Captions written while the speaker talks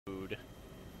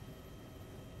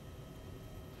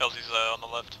LZ's on the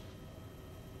left.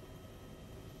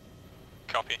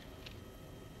 Copy.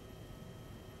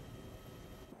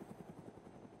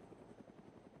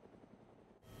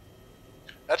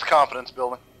 That's confidence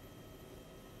building.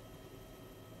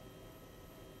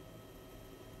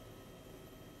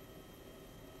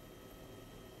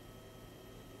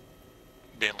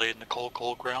 Being laid in the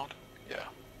cold ground? Yeah.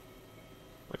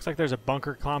 Looks like there's a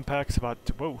bunker complex about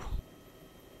whoa.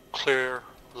 Clear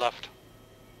left.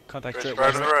 Contact Straight straight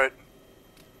right and right.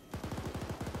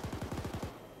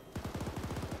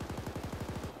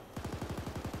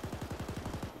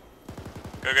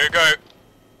 Go, go, go!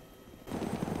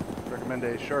 Recommend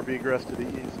a sharp egress to the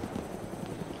east.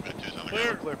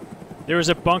 Clear. Clear. There was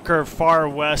a bunker far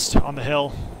west on the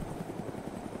hill.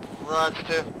 Roger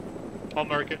 2. I'll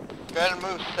mark it. Go ahead and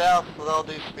move south with all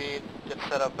due speed. Get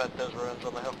set up at those ruins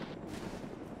on the hill.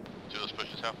 Let's push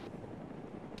this out.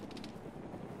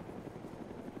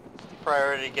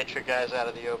 Priority, get your guys out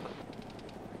of the open.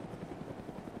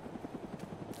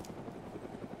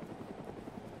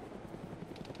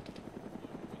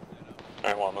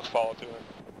 Alright, well, let's follow to it.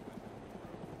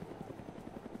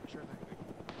 Sure thing.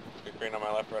 Get green on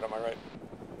my left, red on my right.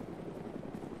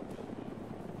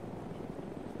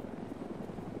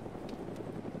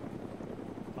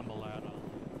 On the ladder.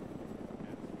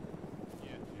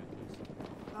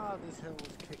 Oh, this hill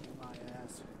was kicking my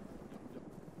ass.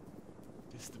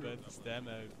 Just about this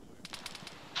demo.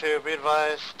 2, be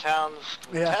advised, towns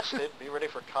Yeah. contested. Be ready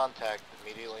for contact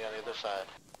immediately on the other side.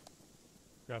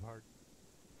 Grab hard.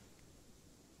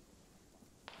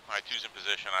 Alright, 2's in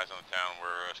position, eyes on the town,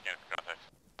 we're scanning for contact.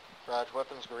 Roger,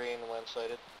 weapons green when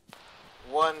sighted.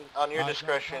 1, on your Roger,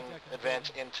 discretion, contact, advance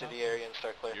contact. into the area and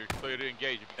start clear. You're clear to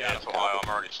engage if you Yeah, got that's it. why I'm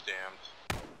already stamped.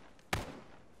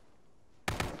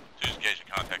 2's engaging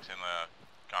contacts in the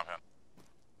compound.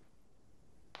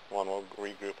 1 will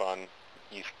regroup on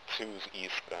east, 2's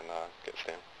east, and get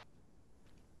stamped.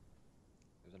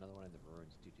 There's another one in the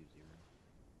ruins, 220.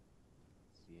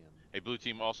 See him. Hey, blue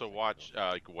team, also watch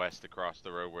like west across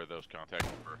the road where those contacts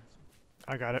were.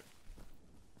 I got it.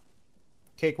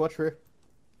 Cake, watch rear.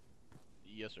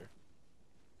 Yes, sir.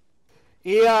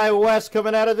 EI west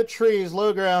coming out of the trees,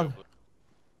 low ground.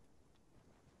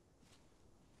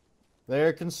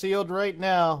 They're concealed right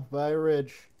now by a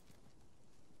ridge.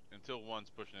 Until 1's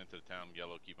pushing into the town,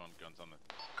 yellow, keep on guns on the...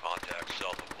 Contact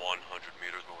south of 100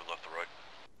 meters, moving left to right.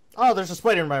 Oh, there's a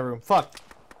spider in my room. Fuck.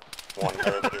 1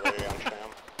 parity on sham.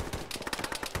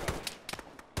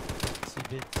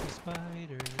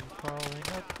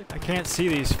 I can't see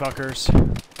these fuckers.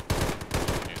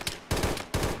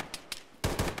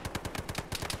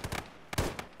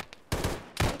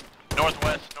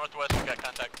 Northwest, northwest, we got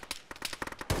contact.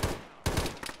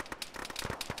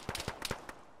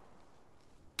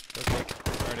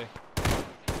 Ready.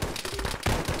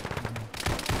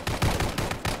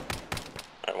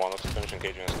 Alright, 1, let's finish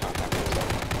engaging this contact.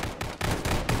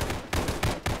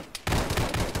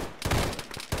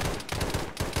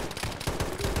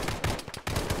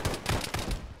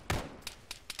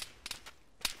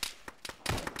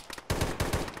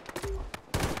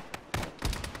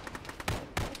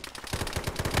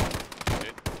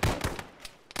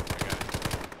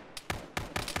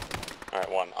 Alright,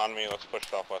 1, on me, let's push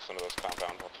southwest into this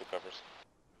compound while 2 covers.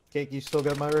 Cake, you still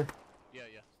got my rear? Yeah,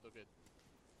 still good.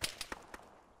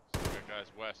 Still got guys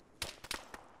west.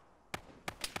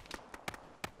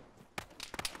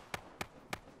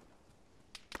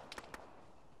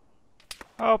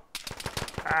 Oh.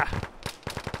 Ah.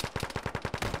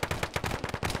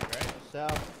 Right.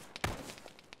 South.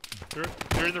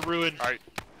 They're in the ruin. Alright.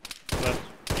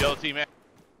 Yellow team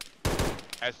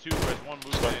has 2, has 1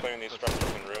 movement. Start clearing these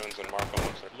structures and ruins and mark them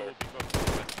once they're Blue clear. will be focused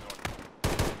west and north.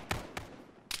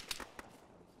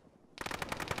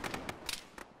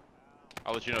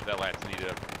 I'll let you know if that lat's needed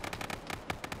up.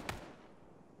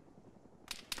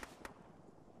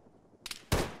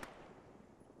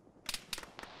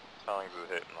 Telling who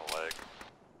hit in the leg.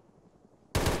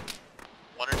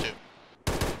 1 or 2?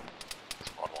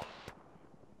 Squad 1.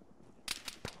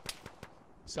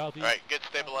 Southeast. Alright, get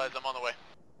stabilized, I'm on the way.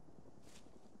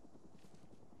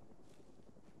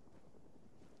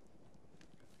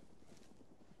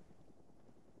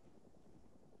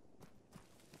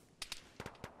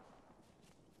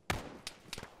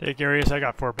 Hey, Garius, I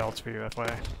got 4 belts for you,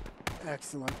 FYI.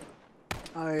 Excellent.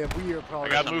 We are probably.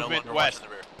 I got There's no movement one west. in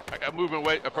the rear. I got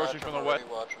movement approaching Roger, from the already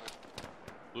west. watching.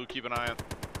 Blue, keep an eye on.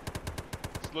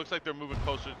 It looks like they're moving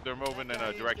closer. They're moving in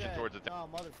a direction towards the town.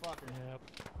 Oh, motherfucker. Yep.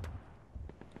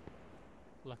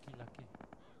 Lucky.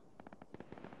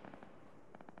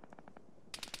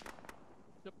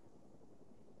 Yep.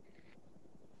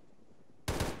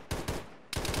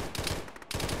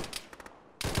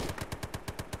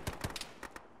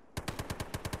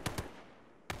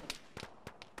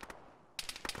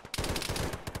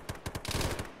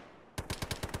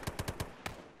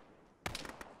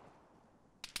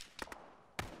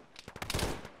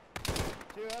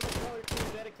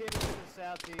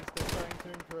 southeast. They're starting to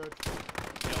encroach.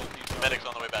 Medics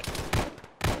on the way back.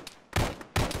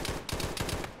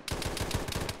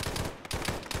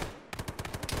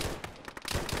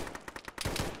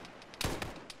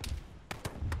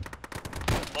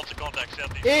 Lots of contact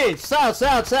southeast. East,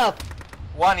 south.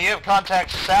 1, you have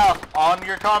contact south on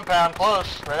your compound,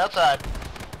 close, right outside.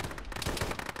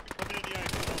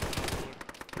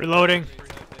 Reloading.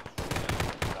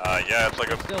 Yeah, it's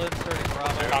like a... Still inserting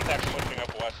Bravo. Contacts pushing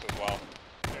up west as well.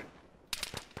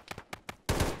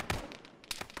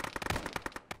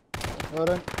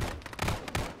 Loading.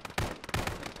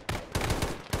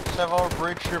 Several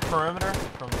breach your perimeter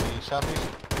from the southeast.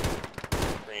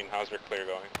 Green, how's your clear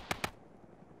going?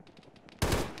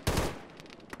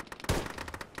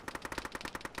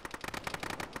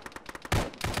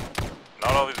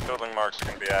 Not all these building marks are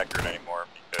going to be accurate anymore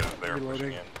because they're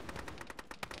pushing in.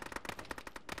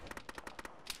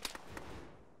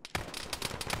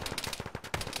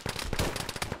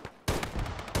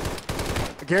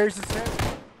 Gary's is dead.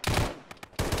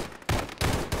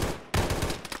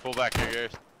 Pull back here,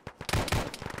 guys.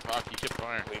 Fuck, you keep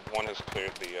firing. Lead 1 has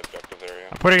cleared the objective area.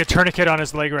 I'm putting a tourniquet on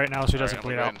his leg right now so he doesn't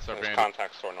bleed out. There's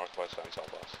contacts toward northwest and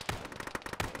southwest.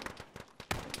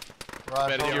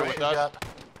 Medic here with us.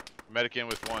 Medic in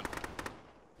with 1.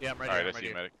 Yeah, I'm ready. Alright, I see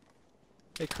you, medic.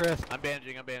 Hey, Chris. I'm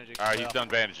bandaging. Alright, he's done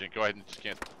bandaging. Go ahead and just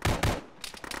cancel.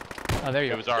 Oh, there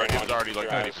you It go. was already like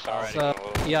 90%. So,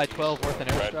 EI-12 worth an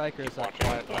airstrike, or is that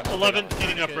quiet? 11's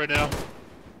getting up right now.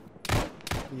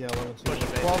 Yeah, 11's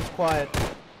 12's quiet.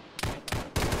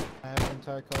 I have an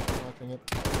entire car watching it.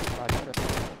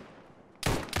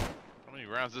 How many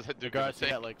rounds does that do? Guys,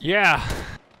 like Yeah.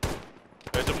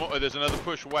 there's another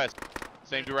push west.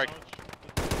 Same direction.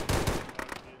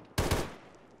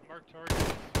 Mark target.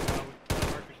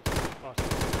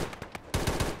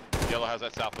 Yellow has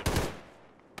that south look.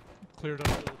 Cleared up a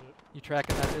little bit. You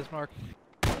tracking that, Bismarck?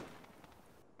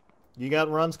 You got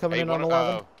runs coming Hey, in on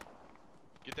 11?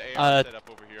 Get the AR set up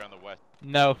over here on the west.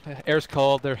 No, air's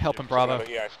cold. They're helping Bravo.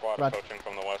 Another EI squad Right. approaching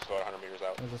from the west, about 100 meters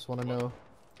out. I just want to know.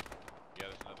 Yeah,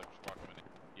 there's another squad coming in.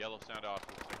 Yellow sound off.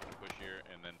 Looks like we're gonna push here,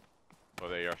 and then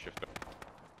the AR shift up.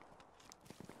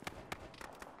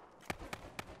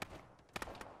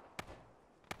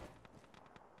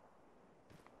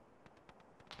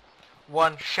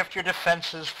 One, shift your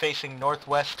defenses facing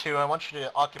northwest. 2, I want you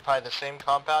to occupy the same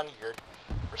compound. You're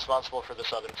responsible for the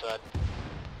southern side.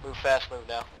 Move fast, move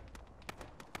now.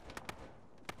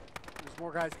 There's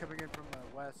more guys coming in from the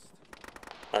west.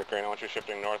 Alright, Green, I want you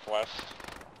shifting northwest.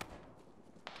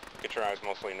 Get your eyes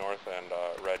mostly north, and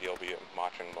Red, you'll be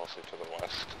marching mostly to the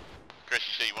west. Chris,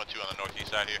 you say you want 2 on the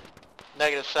northeast side here?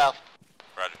 Negative, south.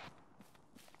 Roger.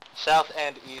 South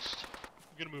and east.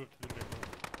 I'm gonna move to the big one.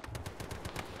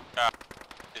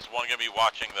 Is 1 going to be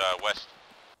watching the west?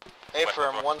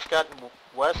 Affirm, 1's got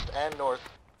west and north.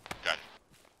 Gotcha.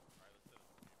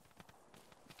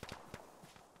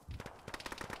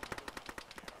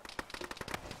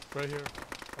 Right here.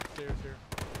 Upstairs here.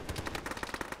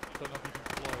 Don't know if you can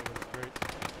flow, but it's great.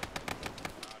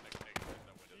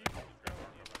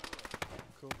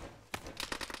 Cool.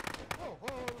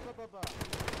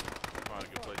 Find a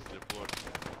good place to deploy.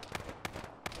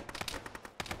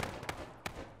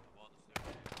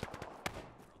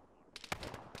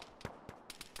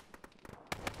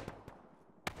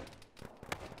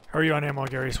 How are you on ammo,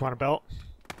 Gary? Just want a belt?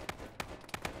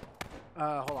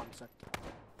 Hold on a sec.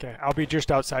 Okay, I'll be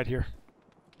just outside here.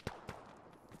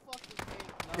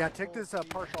 Yeah, take this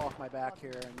partial off my back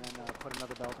here and then put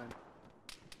another belt in.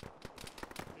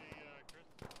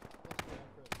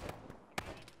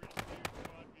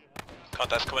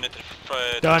 Contacts coming into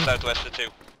the Done. southwest of 2.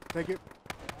 Thank you.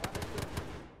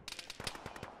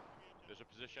 There's a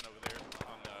position over there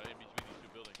on in between these 2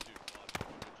 buildings too. Go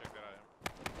check that out.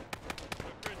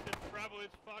 Chris, it's Bravo,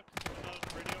 it's Fox.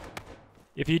 Radio.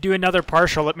 If you do another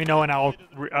partial, let me know and I'll,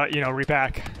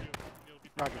 repack.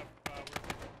 Roger.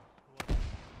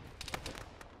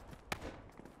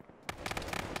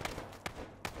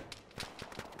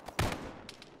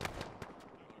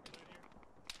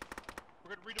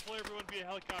 We're gonna redeploy everyone via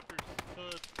helicopters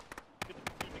to get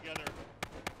the platoon together.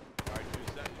 Alright,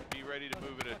 be ready to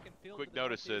move at a quick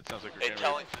notice. It sounds like we're Hey, getting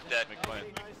Telling's ready is dead. to make plans.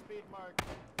 Nice speed mark.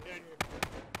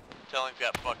 Telling's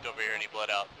got fucked over here and he bled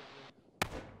out.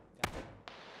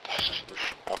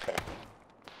 Okay.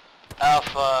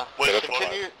 Alpha, Wait,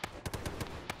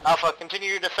 continue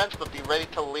your defense, but be ready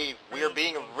to leave. We are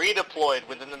being redeployed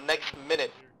within the next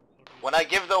minute. When I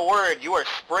give the word, you are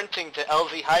sprinting to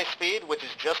LZ high speed, which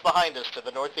is just behind us to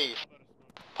the northeast.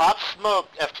 Pop smoke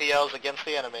FTLs against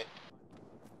the enemy.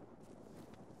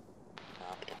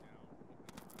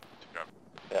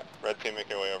 Yeah. Red team, make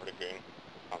your way over to green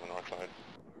on the north side.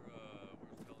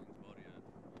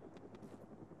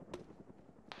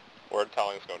 Where'd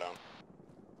Tellings go down?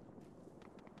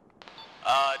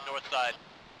 North side.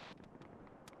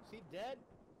 Is he dead?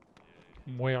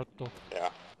 Muerto. Yeah.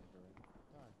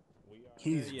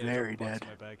 He's very dead.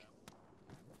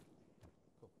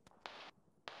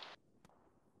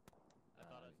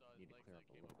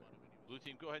 Blue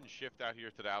team, go ahead and shift out here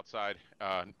to the outside,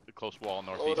 the close wall,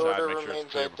 northeast Load side. order Make sure it's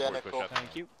remains clear before we identical. push out.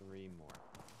 Thank you. 3 more.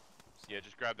 Yeah,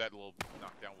 just grab that little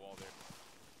knockdown wall there.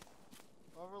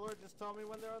 Overlord, just tell me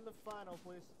when they're on the final,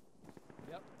 please.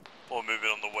 Yep. We're moving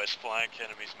on the west flank,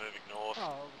 enemies moving north,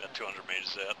 Oh, about 200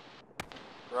 meters out.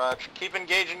 Roger. Keep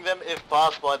engaging them if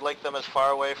possible. I'd like them as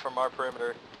far away from our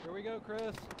perimeter. Here we go,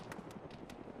 Chris.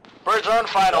 Birds are on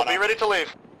final. One Be up. ready to leave.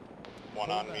 One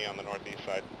on me on the northeast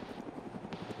side.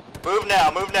 Move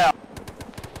now. Move now.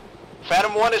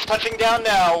 Phantom 1 is touching down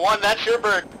now. 1, that's your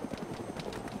bird.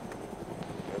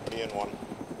 Everybody in one.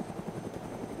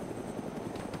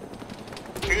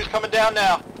 2's coming down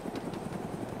now.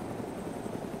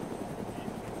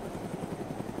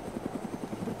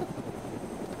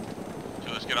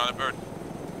 So let's get on a bird.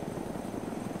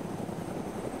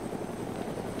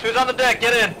 2's on the deck.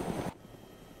 Get in.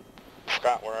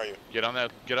 Scott, where are you? Get on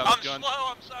that gun. I'm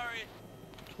sorry.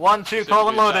 1, 2, call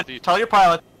and loaded. Southeast. Tell your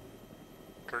pilot.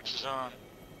 Kurtz is on.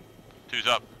 2's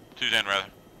up. 2's in, rather.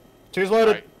 2's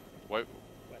loaded. Right. Wait.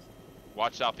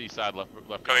 Watch southeast side, left.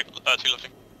 Coming, 2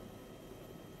 lifting.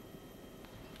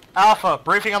 Alpha,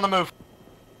 briefing on the move.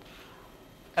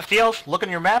 FTLs, look on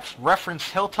your maps. Reference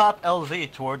Hilltop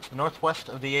LZ towards the northwest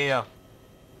of the AO.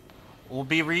 We'll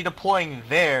be redeploying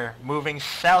there, moving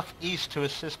southeast to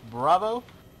assist Bravo,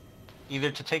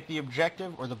 either to take the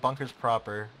objective or the bunkers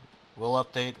proper. We'll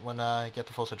update when I get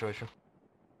the full situation.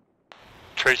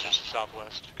 Tracers to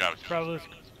southwest. Got it. Travelers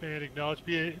and acknowledge.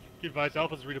 Be advised,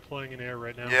 Alpha's redeploying in air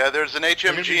right now. Yeah, there's an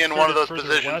HMG in one of those Further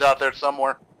positions west. out there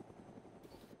somewhere.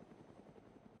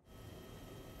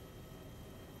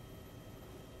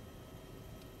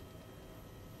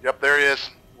 Yep, there he is.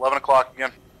 11 o'clock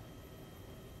again.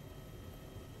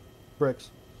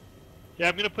 Bricks. Yeah,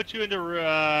 I'm gonna put you into the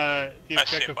I see him,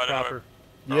 objective but I don't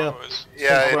know proper. Yeah.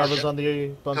 Yeah, it's Bravo's on the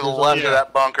to bunkers. the left Yeah. of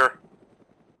that bunker.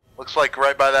 Looks like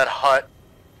right by that hut.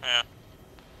 Yeah.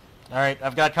 Alright,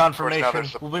 I've got Of confirmation. course, now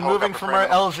there's a We'll be helicopter moving from our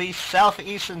framing. LZ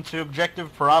southeast into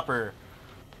objective proper.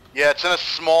 Yeah, it's in a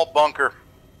small bunker.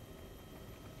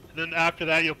 And then after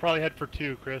that, you'll probably head for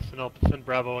 2, Chris, and I'll send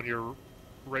Bravo on your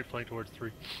right flank towards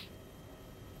 3.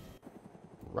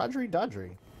 Rodri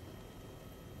Dodry.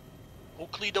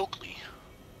 Oakley dokley.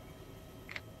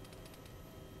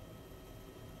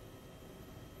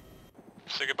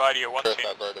 Say goodbye to your one Chris, team.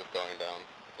 that bird is going down.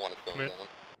 One is going Right.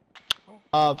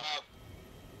 down.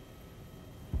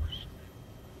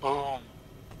 Boom.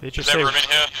 They Is just there say room in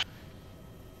here?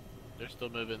 They're still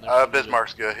moving.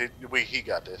 Bismarck's good. He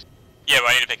got this. Yeah, but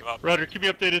I need to pick him up. Roger, keep me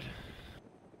updated.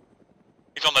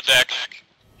 He's on the deck.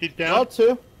 He's down. Well,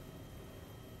 2.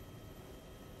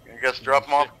 You guys drop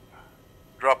him off?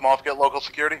 Drop him off, get local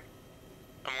security?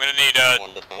 I'm gonna need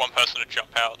Wonderful. one person to jump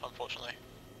out, unfortunately.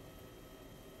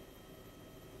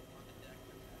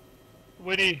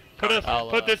 Winnie,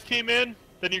 put this team in.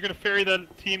 Then you're gonna ferry the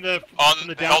team from On the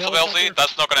the down health of LZ, helicopter.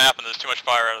 that's not gonna happen. There's too much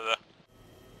fire out of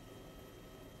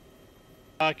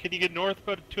there. Can you get north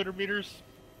about 200 meters?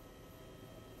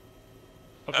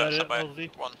 Of that Somebody,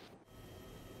 LZ? one.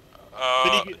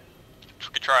 Then you,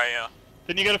 We could try, yeah.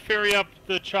 then you gotta ferry up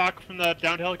the chalk from the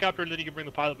downed helicopter, and then you can bring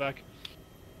the pilot back.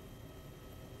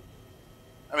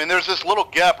 I mean, there's this little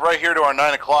gap right here to our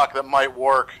 9 o'clock that might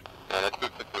work. On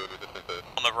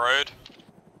the road.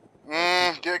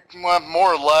 Well,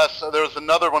 more or less. There was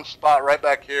another one spot right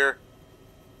back here.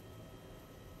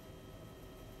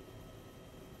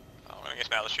 Oh, I guess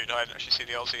now the shoot. I didn't actually see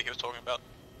the LZ he was talking about.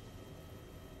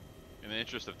 In the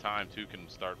interest of time, too, can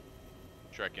start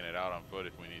trekking it out on foot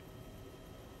if we need.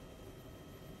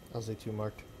 LZ2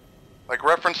 marked. Like,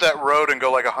 reference that road and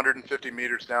go like 150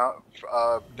 meters down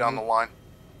down the line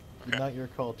Okay. Not your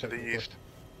call, to the technically. east.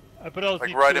 I put LZ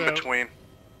Like, right in out. between.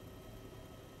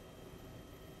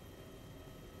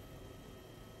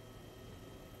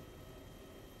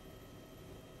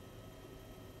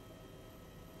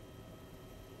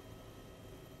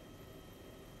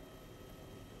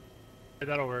 Yeah,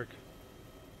 that'll work.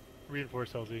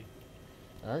 Reinforce LZ.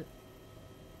 Alright.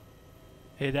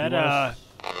 Hey,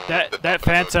 that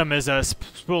Phantom is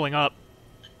spooling up.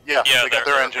 Yeah, Yeah, they got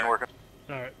they're- their engine working.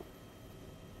 All right.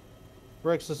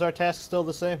 Bricks, is our task still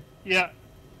the same? Yeah.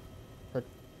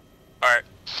 Alright,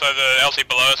 so the LZ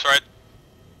below us, right?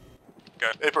 Go.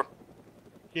 April.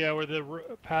 Yeah, where the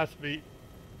pass meet.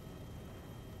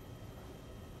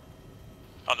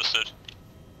 Understood.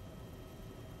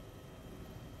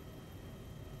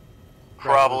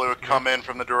 Probably would come in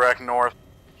from the direct north.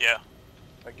 Yeah.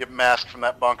 I'd get masked from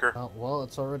that bunker. Oh, well,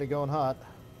 it's already going hot.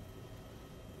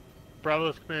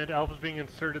 Bravo's command, Alpha's being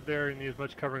inserted there and need as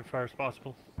much covering fire as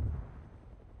possible.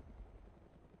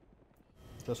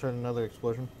 Just heard another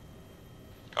explosion.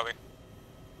 Copy.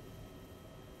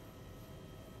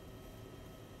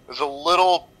 There's a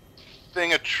little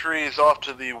thing of trees off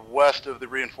to the west of the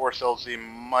reinforced LZ.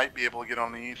 Might be able to get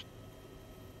on the east.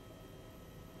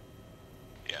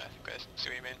 Yeah, I think I see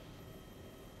what you mean.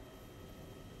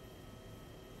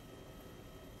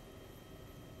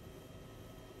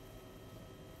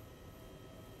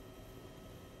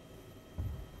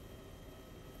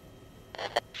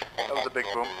 That was a big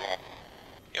boom.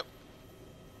 Yep.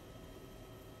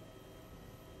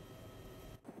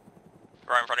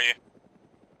 Right in front of you.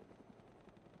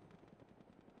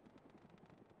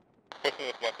 Pushing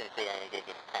this western crew down and give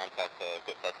this contact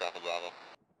good pressure off of Bravo.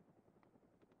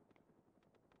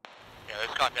 Yeah,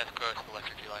 there's contact across the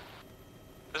electric line.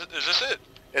 Is this it?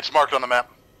 It's marked on the map.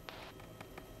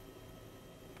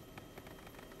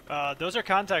 Those are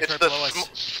contacts It's right the below us.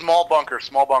 small bunker,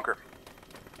 small bunker.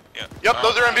 Yeah. Yep,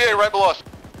 those are MVA right below us.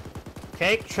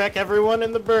 Cake, check everyone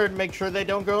in the bird. Make sure they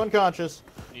don't go unconscious.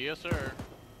 Yes, sir.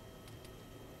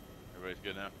 Everybody's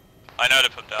good now. I know to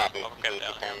put down. I'll get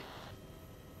down.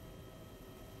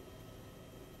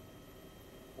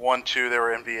 1-2, they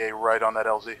were MVA right on that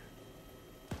LZ.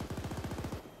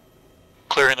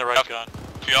 Clearing the right gun.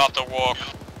 If you have to walk.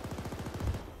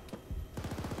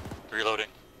 Reloading.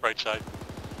 Right side.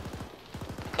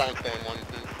 Timestamp 1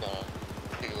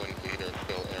 2 and feet are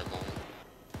still airborne.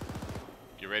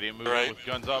 Get ready to move Right. with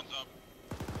guns up.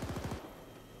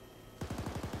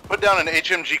 Put down an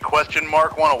HMG question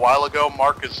mark one a while ago.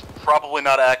 Mark is probably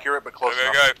not accurate, but close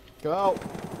enough. Go.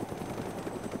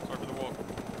 Start for the walk.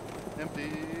 Empty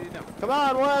now. Come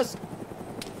on, West.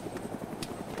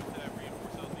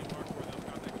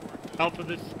 Alpha,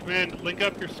 this is command, link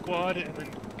up your squad and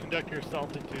then conduct your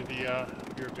assault into the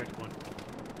your objective one.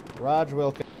 Raj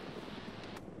Wilkins.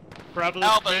 Bravo, this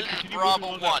Alpha, command, this is continue Bravo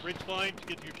moving along 1. that ridge line to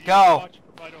get to your view Go. watch,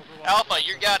 provide overwatch. Alpha,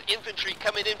 you got infantry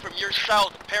coming in from your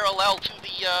south, parallel to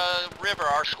the river.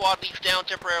 Our squad leads down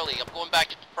temporarily. I'm going back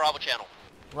to the Bravo channel.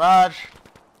 Raj.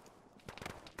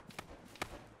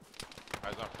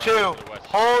 Eyes on front, 2, to the west.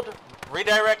 hold,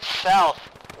 redirect south.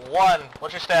 1,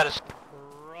 what's your status?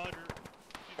 Roger.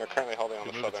 We're currently holding on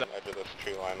the Move it southern edge of this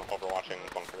tree line, overwatching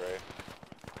Bunker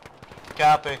A.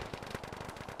 Copy.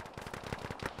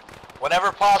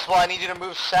 Whenever possible, I need you to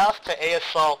move south to A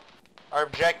assault. Our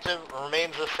objective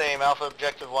remains the same, Alpha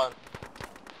Objective 1.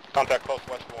 Contact close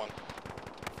west 1.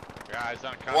 Guys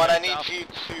on contact 1, I need south. you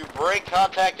to break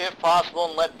contact if possible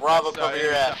and let Bravo West cover side,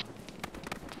 your ass.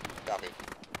 Copy.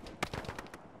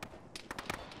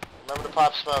 Remember to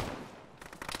pop smoke.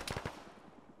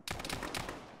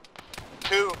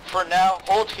 2, for now,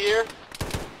 hold here.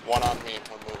 1 on me,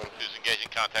 we're moving. Who's engaging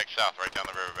contact south, right down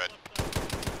the riverbed?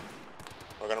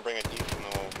 We're gonna bring it east and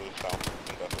then we'll move south.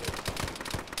 Investigate.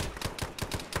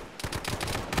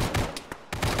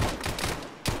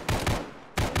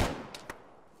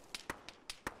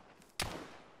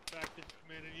 Back to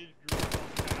command, I need your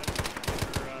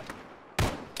response pad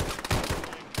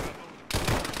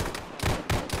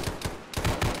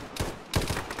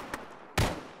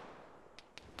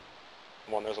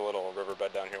One, there's a little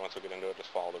riverbed down here. Once we get into it, just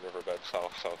follow the riverbed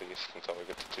south, southeast until we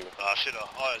get to 2. Shit,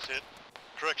 High's hit.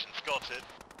 Correction, Scott's hit.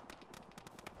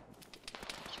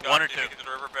 1 or 2. Get to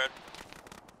the riverbed.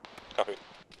 Copy.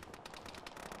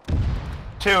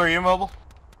 2, are you mobile?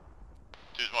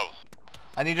 2's mobile.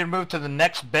 I need you to move to the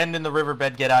next bend in the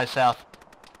riverbed, get eyes south.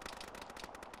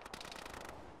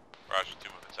 Roger, 2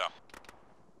 moving south.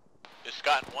 Is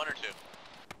Scott in 1 or 2?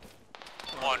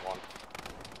 1. One.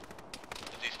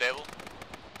 Is he stable?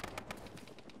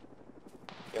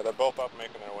 Yeah, they're both up,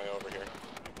 making their way over here.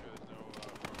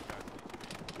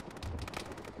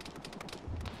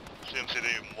 CMCD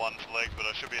 1's legs, but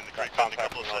I should be in the Got creek in a contact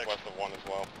couple from of seconds. northwest of 1 as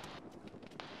well.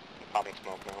 I'm popping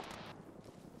smoke now.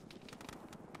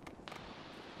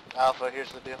 Alpha,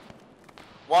 here's the deal.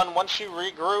 1, once you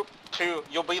regroup. 2,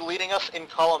 you'll be leading us in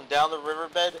column down the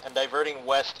riverbed and diverting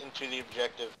west into the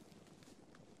objective.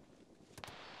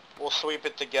 We'll sweep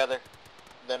it together,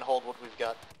 then hold what we've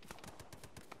got.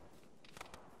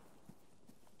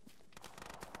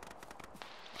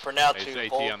 For now, Hey, 2, it's AT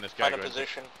hold, on this guy, find a go ahead.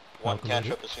 position. 1, catch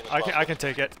up as soon as I possible. can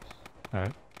take it.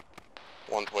 Alright.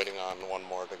 1's waiting on 1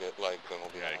 more to get legs and we'll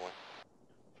be on Okay. the way.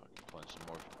 Fucking punch some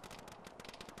more.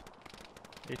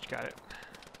 H got it.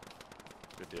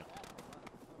 Good deal.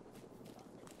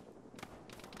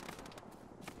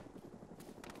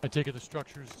 I take it the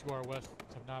structures to our west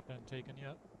have not been taken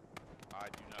yet? I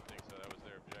do not think so. That was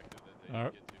their objective that they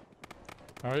Alright. didn't get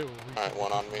to. Alright, well we Alright, can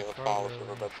one on push me, them let's farther follow this and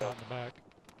riverbed shot in the back.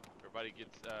 Everybody get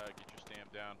your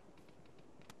stamp down.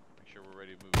 Make sure we're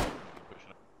ready to move. Keep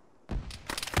pushing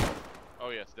up. Oh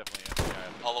yeah, it's definitely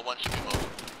yeah. All at once should be moving.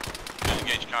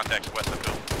 Disengage contacts west of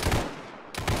building.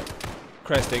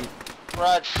 Cresting.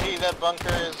 Raj, see that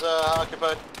bunker is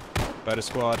occupied. About a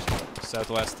squad.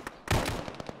 Southwest.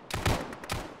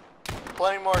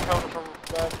 Plenty more coming from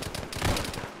back.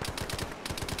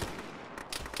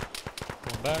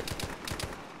 Going back.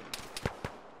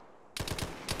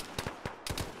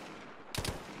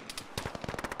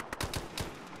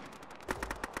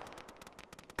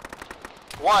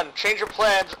 One, change your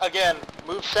plans again.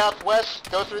 Move southwest,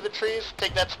 go through the trees,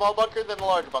 take that small bunker, then the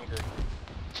large bunker.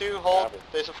 2, hold,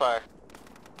 base of fire.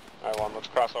 Alright, 1, let's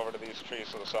cross over to these trees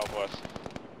to the southwest.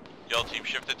 Yellow team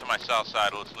shifted to my south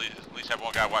side. Let's at least have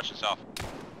one guy watching south.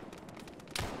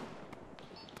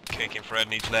 Cake infrared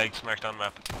in each leg, marked on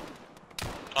map.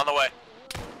 On the way.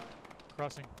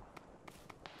 Crossing.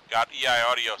 Got EI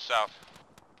audio south.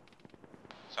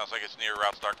 Sounds like it's near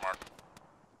route start mark.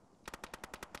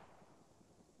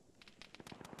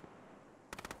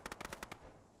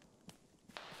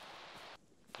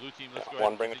 Blue team, let's go One,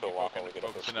 ahead. bring it to a walk when we get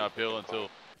up Focusing this uphill until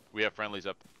we have friendlies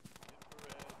up.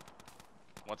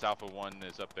 Once Alpha 1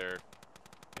 is up there,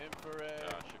 Infrared.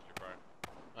 shift your fire.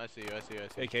 I see you, I see you, I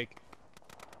see Hey, Cake.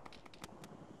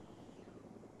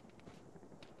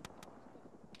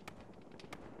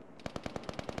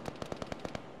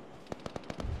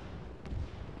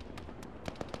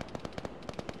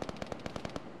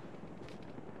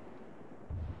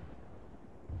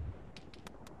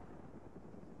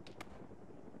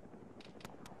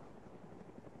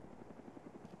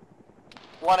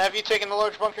 One, have you taken the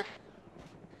large bunker?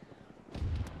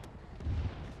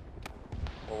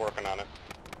 We're working on it.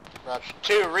 Roger.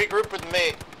 2, regroup with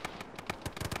me.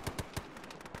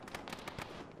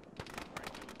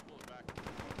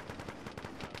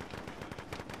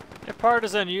 Hey,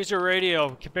 Partisan, use your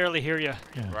radio. Can barely hear you.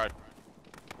 Right.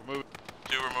 We're moving.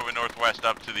 2, we're moving northwest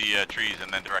up to the trees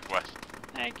and then direct west.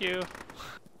 Thank you.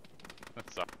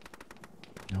 That's up.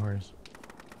 No worries.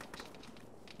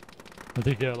 I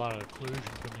think you get a lot of occlusion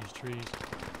from these trees.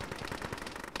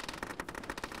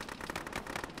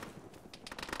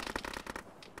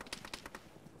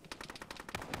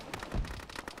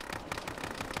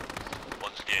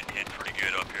 One's getting hit pretty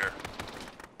good up here.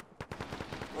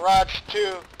 Raj,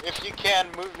 2, if you can,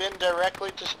 move in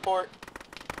directly to support.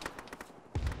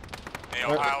 Hey,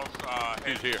 Ohio's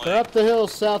Who's here? They're up the hill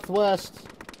southwest.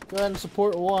 Go ahead and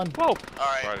support 1. Whoa!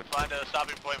 Alright, Right. find a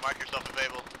stopping point, mark yourself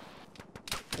available.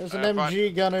 There's an Find- MG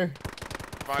gunner.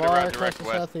 Find a Far route across direct the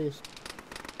west. southeast.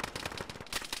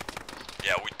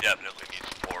 Yeah, we definitely need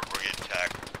support. We're getting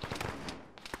tagged.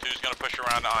 2's gonna push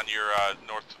around on your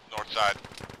north side.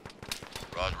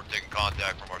 Roger, we're taking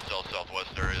contact from our southwest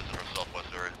areas and our southwest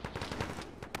area.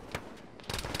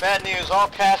 Bad news, all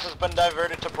CAS has been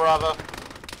diverted to Bravo.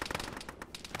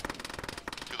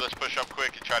 2, let's push up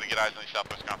quick and try to get eyes on these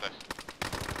southwest contacts.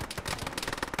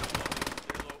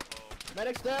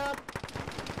 Medics down.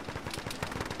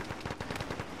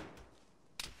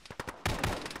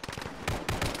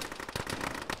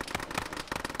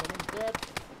 Someone's dead.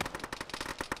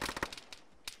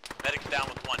 Medics down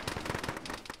with 1.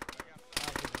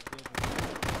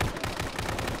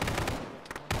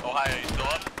 Ohio, you still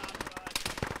up?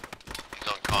 He's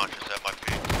unconscious at my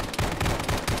feet.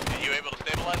 Are you able to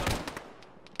stabilize him?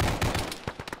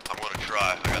 I'm gonna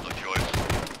try, I got no choice.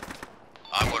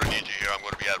 I'm gonna need you here, I'm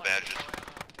gonna be out of bandages.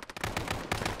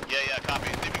 Yeah, copy.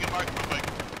 See if you can mark him real quick.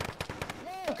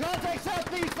 Whoa, contact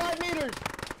southeast, 5 meters.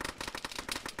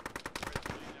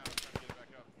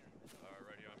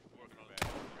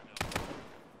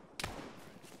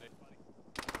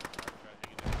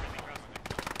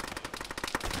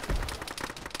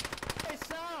 Hey,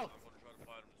 south.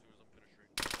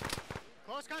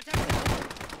 Close contact south.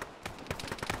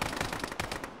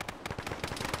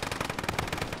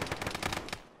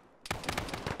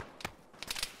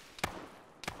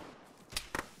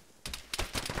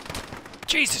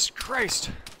 Jesus Christ!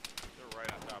 They're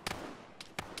right on top.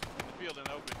 In the field and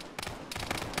open.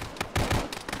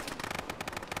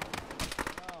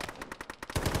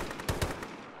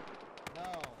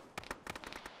 No.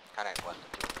 Contact west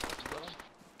of 2.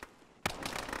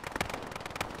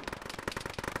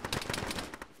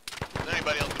 Is there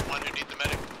anybody else in 1 who needs a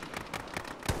medic?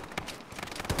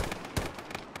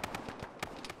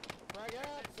 Frag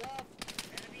out, south.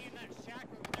 Enemy in that shack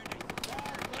over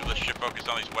there. 2, let's shift focus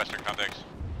on these western contacts.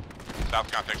 South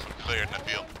contacts look clear in the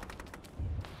field.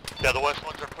 Yeah, the west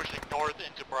ones are North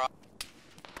into Bravo.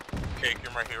 Cake,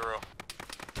 you're my hero.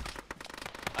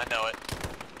 I know it.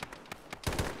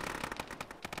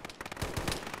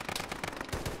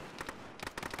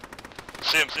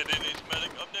 Simpson needs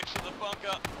medic up next to the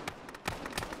bunker.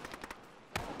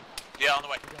 Yeah, on the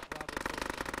way.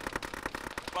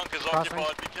 Bunker's Crossing.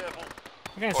 occupied, be careful.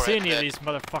 I can't see any of these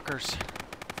motherfuckers.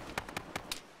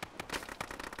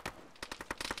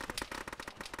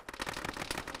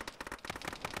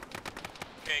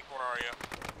 Cake, where are you?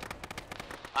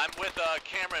 I'm with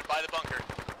Cameron by the bunker.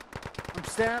 I'm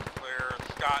stabbed. Clear.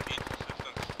 Scott needs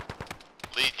assistance.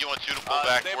 Lead, you want two to pull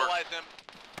back? Stabilize him.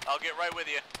 I'll get right with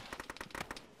you.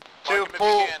 Two, Mark him if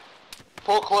pull, you can.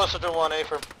 pull closer to 1A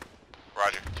for.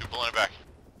 Roger, two pulling it back.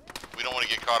 We don't want to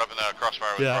get caught up in the crossfire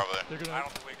with Bravo there. They're I gonna.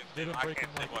 don't think we can They've see been I breaking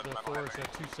can't see like one. the I don't have forest any.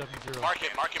 at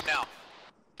 270. Mark him now.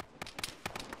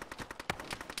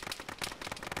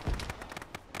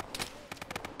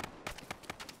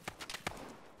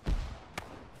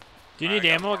 Do you need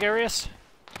ammo, Garius?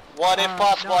 One if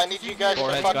possible. no, I need you guys to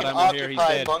Forehead's fucking got ammo here, he's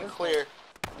occupy dead. bunk clear.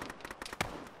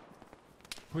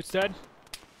 Who's dead?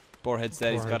 Boarhead's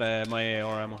dead, he's got my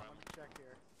AR ammo.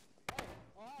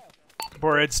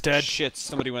 Bored's dead. Shit,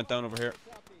 somebody went down over here.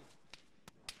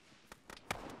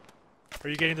 Are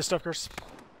you getting the stuff, Chris?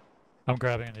 I'm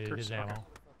grabbing his ammo.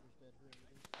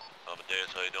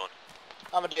 Amadeus, how you doing?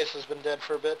 Amadeus has been dead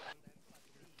for a bit.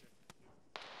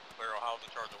 Clear, I'll have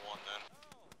the charge of one then.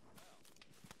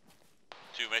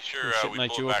 Two, make sure Oh, shit, we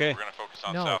Mike, pull you it back. okay? We're gonna focus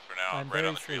on No, south for now, I'm right very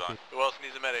on the tree line. sleepy. Who else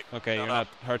needs a medic? Okay, you're not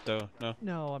hurt though, no?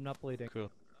 No, I'm not bleeding.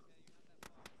 Cool.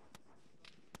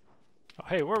 Oh,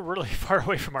 hey, we're really far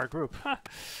away from our group.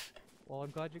 Well,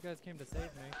 I'm glad you guys came to save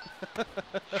me.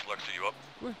 Flex, are you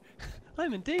up?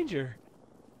 I'm in danger.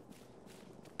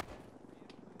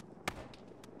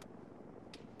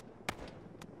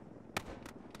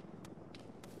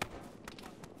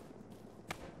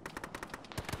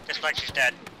 This Lexi's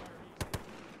dead.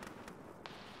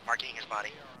 Marking his body.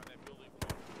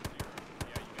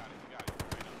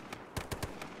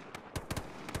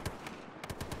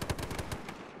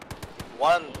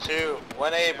 1, 2,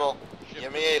 when able.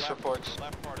 Give me ace reports.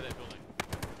 Left part of that building.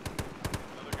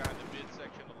 Another guy in the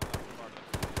midsection of the left part of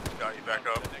that. Scott, you back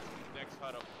up. Next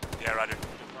hut up. Yeah, Roger.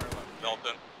 Just far left.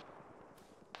 Milton.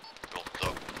 Milton's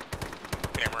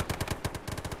up. Cameron.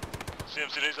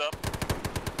 CMCD's up.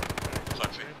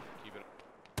 Lexi. Keep it up.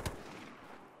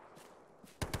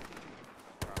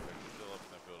 Still up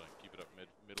in that building. Keep it up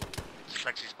middle.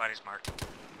 Lexi's body's marked.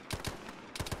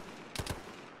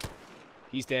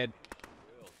 He's dead.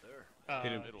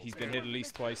 Hit him. He's been hit at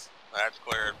least twice. That's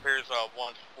clear. It appears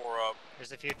 1's 4 up.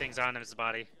 There's a few things on his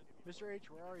body. Mr. H,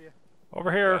 where are you?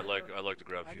 Over here. I'd like to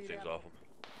grab a few things off him.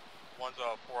 1's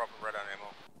 4 up and red on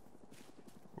ammo.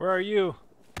 Where are you?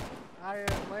 I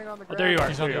am laying on the Oh, ground. there you are.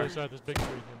 He's There on you the are. other side of this big tree.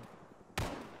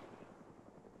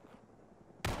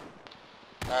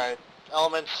 Alright,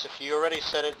 elements, if you already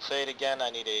said it, say it again. I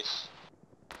need ace.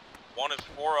 1 is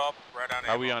 4 up, red on ammo.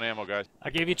 How we on ammo, guys? I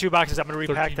gave you 2 boxes. I'm gonna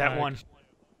repack 13 that mag. one.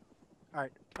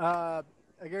 Alright,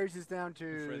 Agar's is down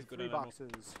to Fred's good 3 on ammo.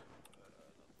 boxes.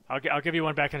 I'll give you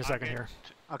one back in a second here.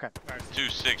 Okay.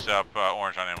 2-6 up,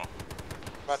 orange on ammo.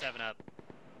 7 up.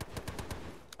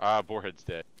 Boarhead's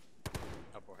dead.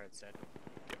 Oh, Boarhead's dead.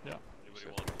 Yeah. Anybody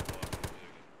want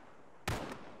to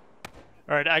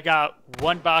All right, I got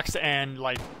 1 box and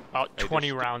like about Hey, 20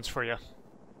 this- rounds for you.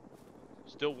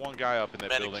 Still one guy up in that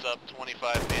building. Medics up,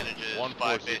 25 bandages, One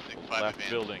 5 force basic, 5 left advanced.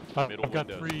 building. Middle I've got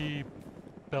windows. 3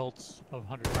 belts of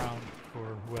 100 round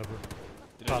for whoever.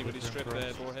 Did Probably anybody for strip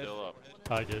infrared. Boarhead? Still up.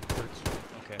 I did. Kurtz.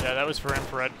 Okay. Yeah, that was for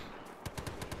infrared.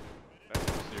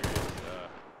 That's some serious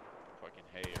fucking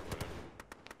hay or whatever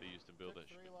they used to build that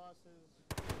shit.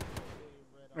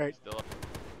 Right. Still up.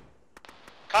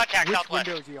 Contact Which southwest.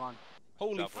 window is he on?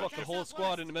 Holy Southwest. fuck, the whole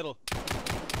squad in the middle.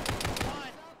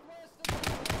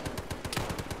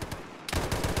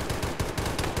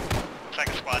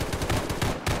 Second squad.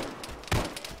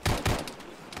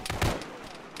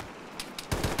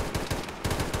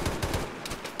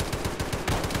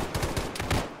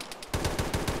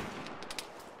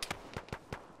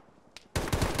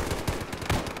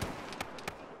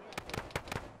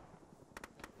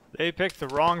 They picked the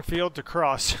wrong field to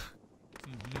cross.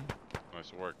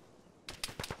 Nice work.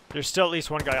 There's still at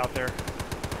least 1 guy out there.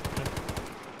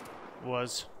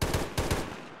 Was.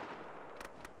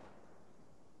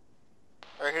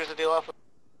 Alright, here's the deal off.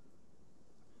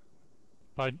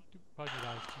 Biden is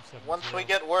 270. Once we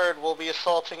get word, we'll be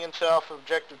assaulting into Alpha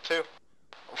Objective 2.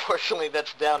 Unfortunately,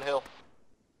 that's downhill.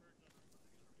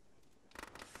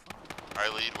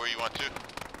 Alright, lead, where you want to?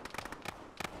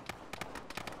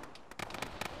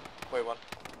 Wait, 1.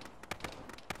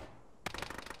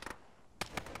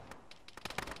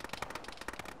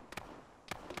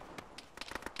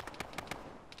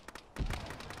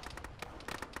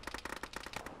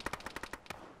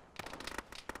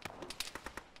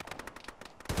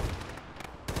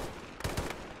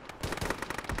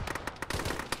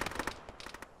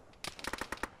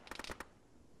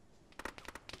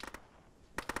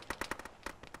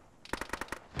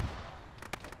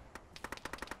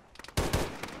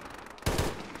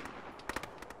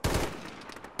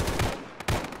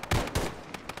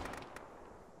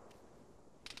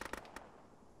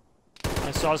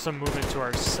 I saw some movement to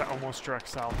our almost direct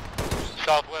south.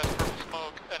 Southwest, purple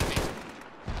smoke, enemy.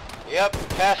 Yep,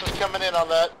 Cass is coming in on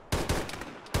that.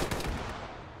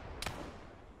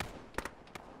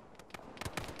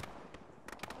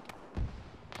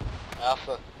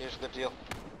 Alpha, here's the deal.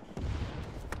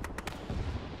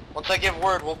 Once I give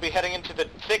word, we'll be heading into the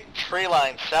thick tree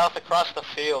line south across the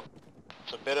field.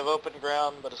 It's a bit of open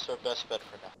ground, but it's our best bet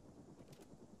for now.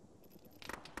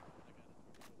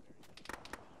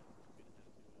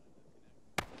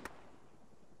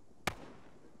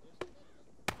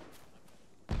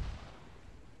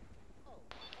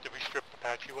 Did we strip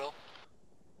Apache well?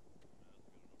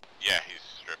 Yeah, he's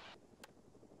stripped.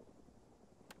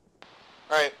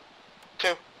 Alright,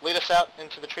 2, lead us out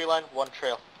into the tree line, 1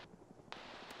 trail.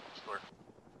 Sure.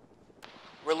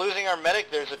 We're losing our medic,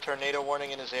 there's a tornado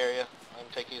warning in his area. I'm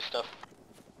taking his stuff.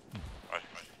 Right.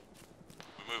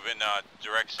 We move in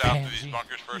direct south to these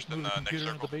bunkers first and next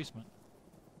circle. Basement.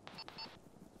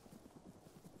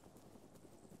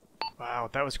 Wow,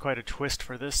 that was quite a twist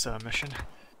for this mission.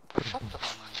 Shut the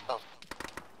fuck up.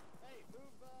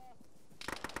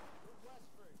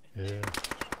 Yeah.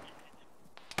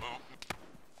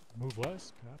 Move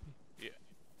west, copy. Yeah.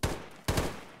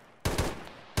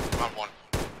 On 1.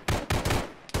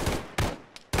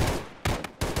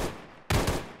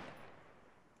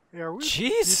 Yeah, are we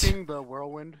Jeez. keeping the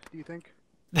whirlwind, do you think?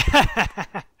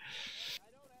 Let's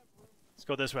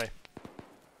go this way.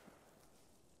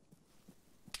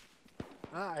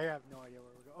 I have no idea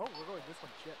where we're going. Oh, we're going this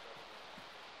one. Shit.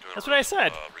 That's what I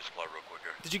said. Resupply real quick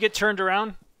here. Did you get turned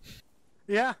around?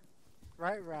 Yeah,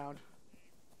 right round.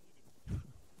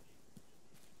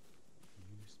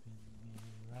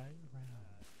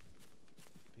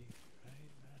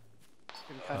 It's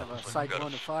been kind of a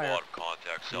cyclone of fire. A lot of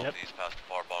contact southeast past the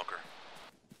far bunker.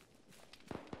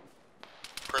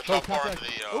 Chris, how far into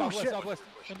the... Oh, shit. Southwest.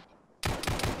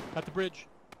 At the bridge.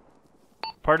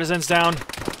 Partisans down.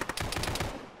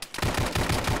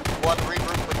 1,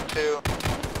 regroup with 2.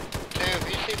 2, if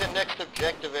you see the next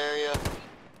objective area,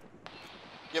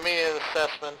 give me an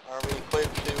assessment. Are we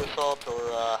cleared to assault,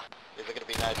 or is it going to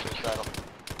be nice suicidal?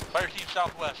 Fire team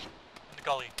southwest, in the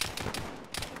gully.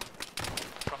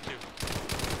 From 2.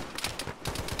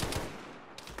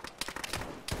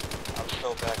 I'm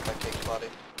still back by Cake's body.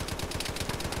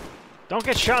 Don't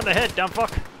get shot in the head, dumb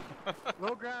fuck.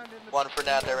 Low ground in the 1 for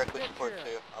now, directly support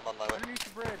 2. I'm on my way. underneath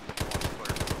the bridge.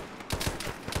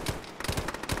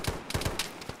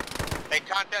 Hey,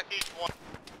 contact each 1.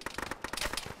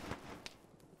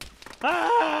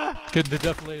 Ah! Good to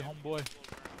defilade, homeboy. You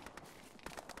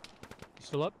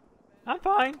still up? I'm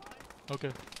fine.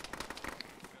 Okay.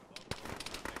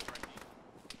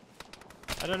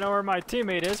 I don't know where my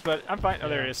teammate is, but I'm fine. Oh,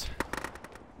 there he is.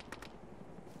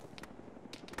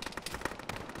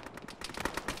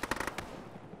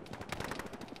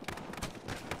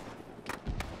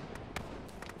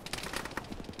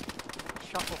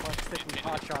 Shuffle fuck sticking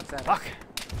pot shots at Fuck.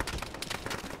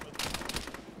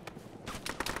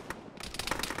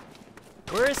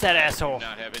 Where is that asshole?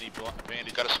 Not have any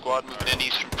bandages. Got a squad moving in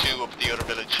east from 2 up the outer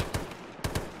village.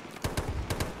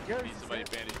 Need somebody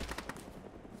bandage.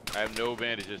 I have no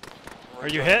bandages. Are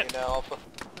you hit? Now, Alpha.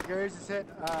 Gary's is hit.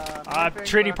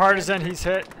 Treaty partisan, he's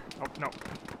hit. Oh, no.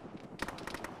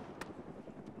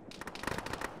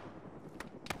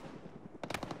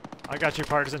 I got you,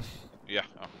 partisan. Yeah.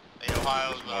 Oh. Hey,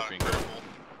 Ohio's morphine. critical.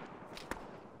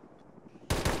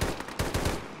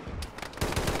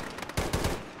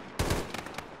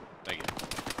 Thank you.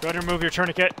 Go ahead and remove your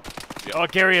tourniquet. Yep. Oh,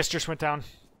 Garius just went down.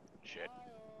 Shit.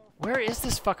 Where is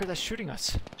this fucker that's shooting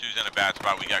us? 2's in a bad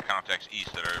spot. We got contacts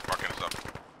east that are fucking us up.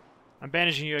 I'm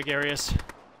bandaging you, Garius.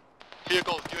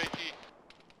 Vehicles, UAT.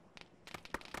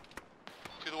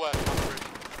 To the west, on the bridge.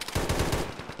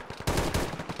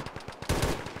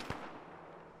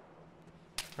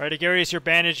 Alright, Garius, you're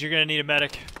bandaged. You're gonna need a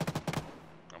medic.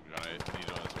 I'm gonna need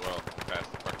one as well.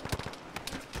 Past the park.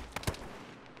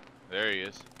 There he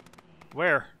is.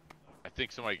 Where? I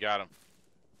think somebody got him.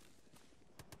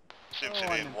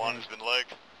 Simpson in 1 has been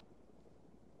legged.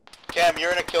 Cam,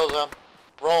 you're in a kill zone.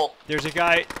 Roll. There's a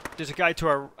guy to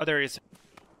our other areas.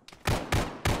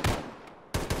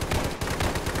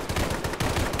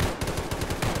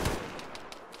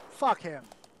 Fuck him.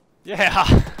 Yeah.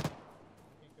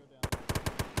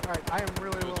 Alright, I am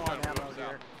really low on ammo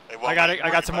here. Hey,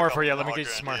 I got some more for you. Let me get you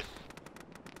some more. Is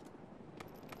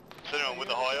anyone with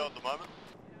the Ohio at the moment?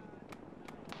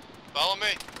 Follow me.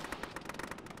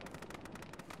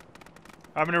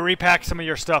 I'm gonna repack some of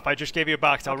your stuff. I just gave you a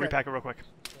box. I'll Okay. repack it real quick.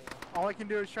 All I can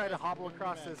do is try to hobble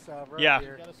across this road Yeah.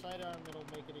 here. Got a sidearm, it'll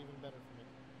make it even better for me.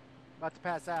 About to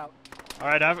pass out.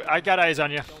 Alright, I got eyes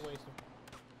on you. Don't waste them.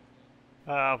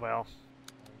 Well.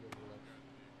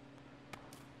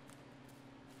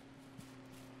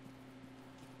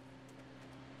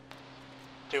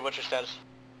 Dude, what's your status?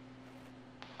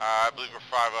 I believe we're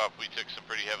 5 up. We took some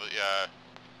pretty heavy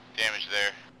damage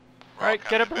there. Alright,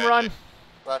 get up and run.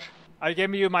 Roger. I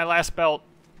gave you my last belt.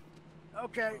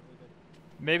 Okay.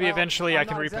 Maybe Well, eventually I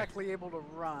can I'm not repair. exactly able to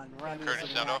run. Run Curtis, is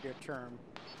a stand up. negative term.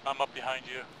 I'm up behind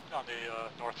you on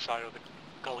the north side of the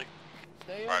gully.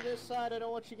 Stay on this side. I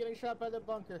don't want you getting shot by the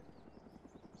bunker.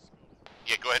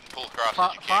 Yeah, go ahead and pull across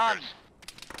as you can, Curtis.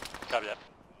 Copy that.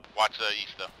 Watch the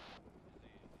east, though.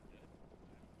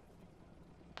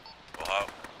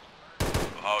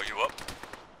 How are you up?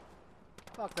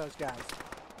 Fuck those guys.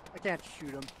 I can't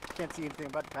shoot them. Can't see anything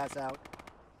but to pass out.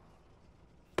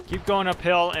 Keep going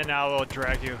uphill and I will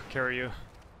drag you, carry you.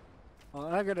 Well,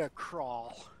 I'm gonna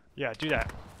crawl. Yeah, do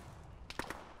that.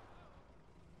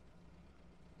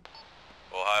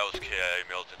 Ohio's KIA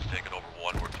militant's taking over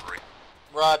 1, we're 3.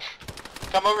 Raj,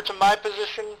 come over to my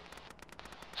position.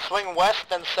 Swing west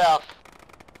and south.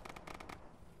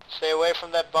 Stay away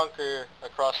from that bunker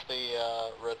across the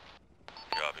road.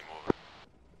 Copy, moving.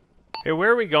 Hey,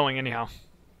 where are we going anyhow?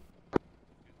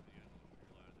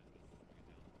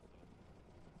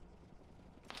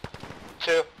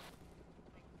 Two.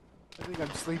 I think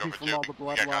I'm sleepy Number from 2. all the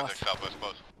blood we got loss. contact southwest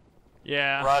close.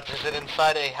 Yeah. Raj, is it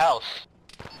inside a house?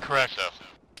 Correct. So,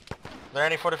 Are there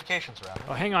any fortifications around?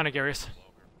 Oh, hang on, Agarius.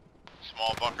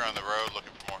 small bunker on the road,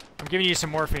 looking for more. I'm giving you some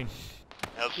morphine.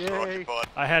 How's the Yay. rocket pod?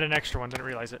 I had an extra one, didn't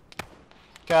realize it.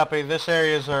 Copy. This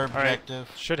area is our Alright,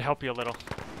 objective. should help you a little.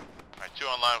 Alright, 2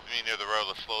 online with me near the road.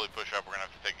 Let's slowly push up. We're gonna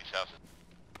have to take these houses.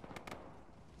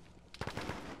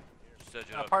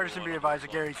 Partisan be advised,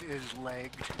 Gary's is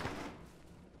legged.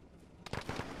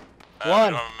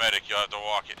 One. I'm a medic. You'll have to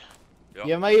walk it.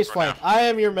 Yeah, my east For flank. now. I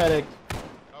am your medic.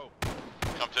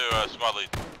 Come to squad lead.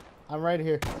 I'm right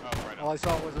here. Oh, right on. All I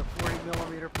saw was a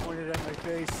 40mm pointed at my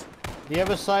face. Do you have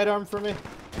a sidearm for me?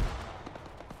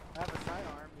 I have a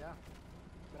sidearm, yeah.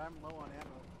 But I'm low on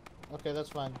ammo. Okay, that's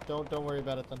fine. Don't worry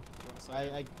about it then.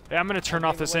 I Hey, I'm gonna turn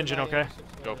off this engine, okay?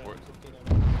 Go for it.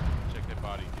 Check that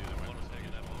body too. That might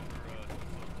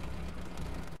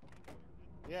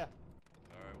Yeah.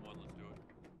 Alright, 1, let's do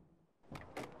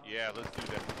it. Yeah, let's do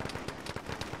that.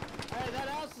 Hey, that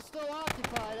house is still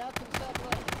occupied out to the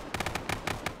southwest.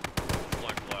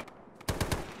 Flank left.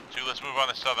 2, let's move on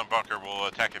the southern bunker. We'll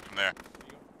attack it from there.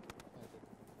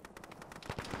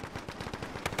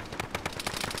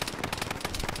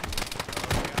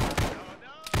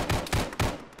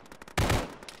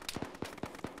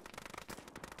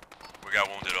 We got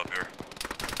wounded up here.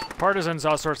 Partisans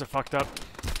all sorts of fucked up.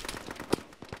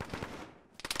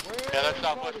 Yeah, that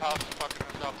southwest house is fucking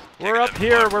us up. We're up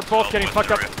here, we're both getting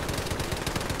fucked up.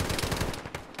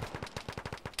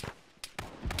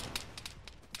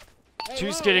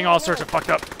 Two's getting all sorts of fucked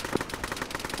up.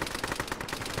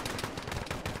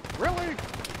 Really?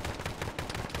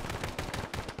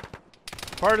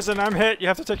 Partisan, I'm hit. You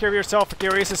have to take care of yourself.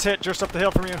 Garius is hit just up the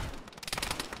hill from you.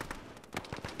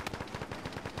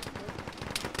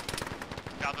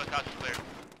 Southwest house is clear.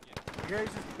 Gary's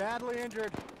is badly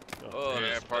injured. Oh,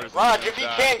 Yeah, partisan. Raj, if you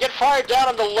can, get fired down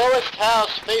on the lowest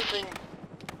house facing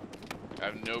I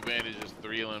have no bandages,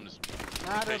 3 limbs.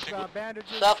 Not of bandages.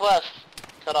 southwest.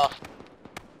 Cut off.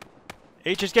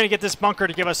 H is gonna get this bunker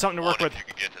to give us something to work with. If you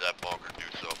can get to that bunker, do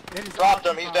so. It is Dropped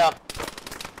him, he's occupied. down.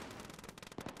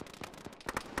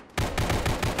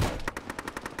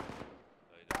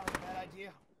 Bad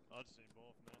idea. I'll just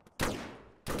both,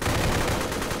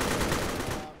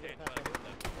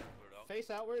 Face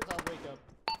outwards, I'll wake up.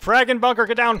 Frag and bunker,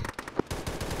 get down.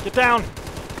 Get down.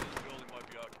 Building might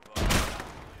be occupied.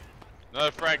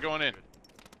 Another frag going in.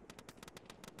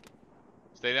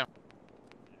 Stay down.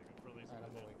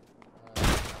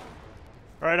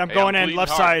 Alright, I'm Hey, going in, bleeding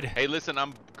left hard. side. Hey, listen,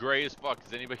 I'm gray as fuck.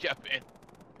 Does anybody got band?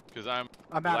 Because I'm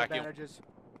I'm out of black and- bandages.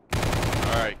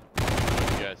 Alright.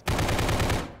 You guys.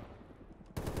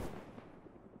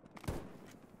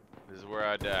 This is where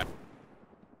I die.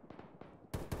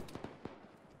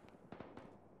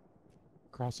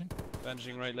 Crossing.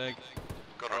 Bandaging right leg.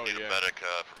 Gonna need a medic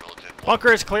for militant.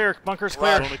 Bunker is clear. Bunker is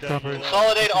clear.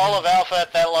 Consolidate all of Alpha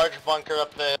at that large bunker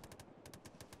up there.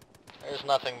 There's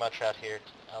nothing much out here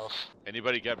else.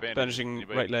 Anybody got bandages? Bandaging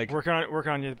Anybody? right leg. Working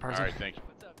on you, Partisan. Alright, thank you.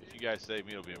 If you guys save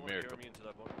me, it'll be a miracle.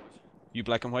 You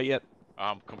black and white yet?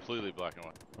 I'm completely black and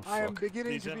white. I am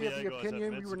beginning to be of the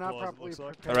opinion we were not properly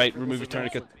prepared. Alright, for remove this your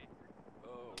tourniquet.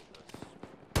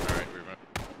 Alright, remember.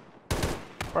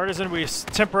 Partisan, we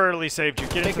temporarily saved you.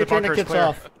 Get Take into your the bunker, it's tourniquets clear.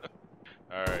 off.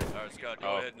 Alright. Alright, Scott,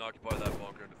 go ahead and occupy that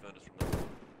bunker and defend us from there.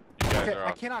 You Okay, are I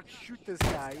off. cannot shoot this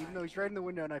guy, even though he's right in the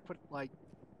window, and I put like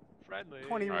Friendly.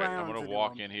 20 Alright, rounds. I'm gonna into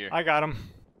walk him. in here. I got him.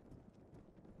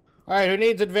 Alright, who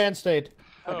needs advanced aid?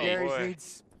 Oh, Gary's boy.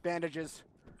 needs bandages.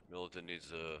 Militant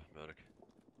needs a medic.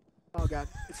 Oh god,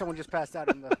 someone just passed out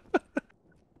in the.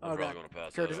 I'm Oh probably god, gonna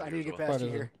pass Curtis, out I here need to as get well. past you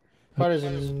here.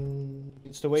 Partisan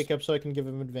needs to wake up so I can give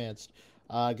him advanced.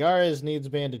 Gares needs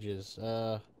bandages.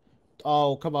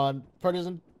 Oh, come on.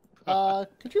 Partisan,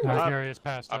 could you... Gary is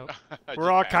passed out.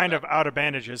 We're all kind of out of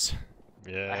bandages.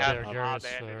 Yeah. I have There, all Garrus,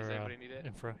 bandages. Anybody need it?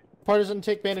 infra. Partisan,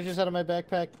 take bandages out of my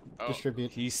backpack. Oh. Distribute.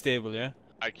 He's stable, yeah?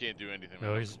 I can't do anything. No,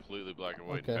 Man. I'm he's- completely black and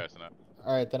white Okay. and passing out.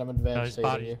 Alright, then I'm No, advanced his aiding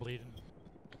body's you. bleeding.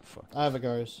 Fuck. I have a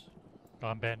Gares. Oh,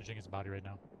 I'm bandaging his body right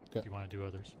now. Okay. If you want to do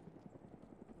others.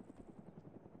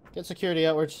 Get security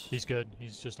outwards. He's good.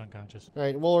 He's just unconscious.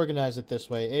 Alright, we'll organize it this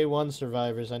way. A1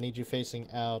 survivors, I need you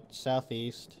facing out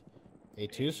southeast.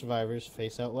 A2 survivors,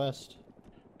 face out west.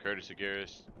 Curtis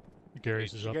Agaris.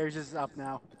 Gary's is up. Gary's is up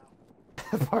now.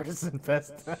 Partisan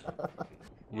fest.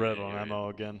 Red on ammo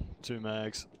again. 2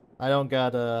 mags. I don't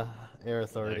got air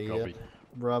authority Yeah, yet. copy.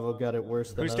 Bravo got it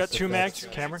worse than Who's us. got if 2 that's-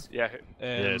 mags? Cameron? Yeah.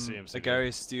 CMC.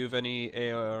 Garis, do you have any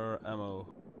AR ammo?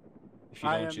 If you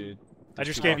I don't, am- you... I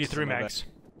just two gave you boxes 3 in my mags.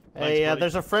 Hey, buddy.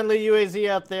 there's a friendly UAZ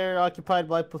out there occupied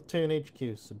by Platoon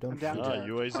HQ, so I'm don't down shoot. to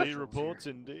UAZ partials reports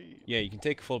here. indeed. Yeah, you can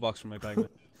take a full box from my bag. mate.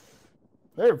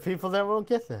 There are people that won't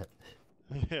get that.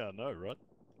 Yeah, I know, right?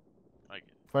 Like,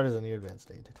 Partisan, you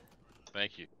advanced aid.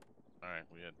 thank you. Alright,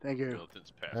 we had Thank you.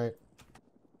 militants pass. Alright.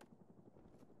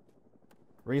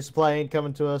 Resupply ain't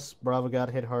coming to us. Bravo got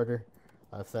hit harder.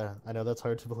 I know that's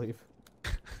hard to believe.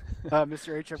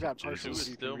 Mr. H, I've got It was partials. you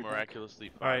can still read back. miraculously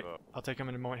 5 Alright, up. I'll take him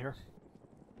in a moment here.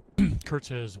 Kurtz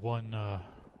has one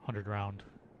 100-round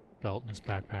belt in his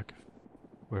backpack.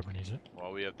 Whoever needs it.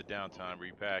 While we have the downtime,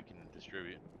 repack and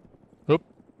distribute.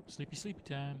 Sleepy, sleepy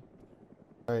time.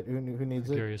 Alright, who needs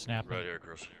it? Curious nap. Right here,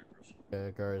 Chris.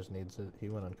 Gares needs it. He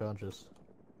went unconscious.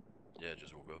 Yeah,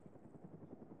 just woke up.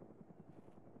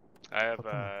 I have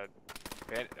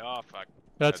oh fuck.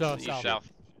 That's That's south.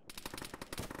 south.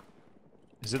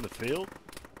 He's in the field.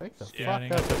 Wake the Scanning.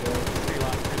 fuck up, Gares. 3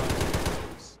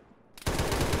 lines.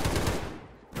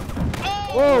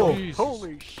 Whoa! Jesus.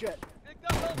 Holy shit.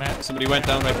 Matt, Somebody went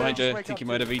down right behind you. I Wake think up you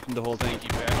might to- have eaten the whole thing.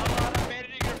 Keep back. I'm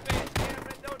bandaging your face,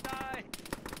 Cameron. Don't die.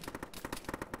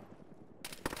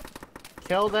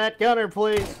 Kill that gunner,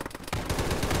 please.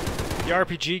 The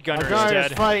RPG gunner is Gares,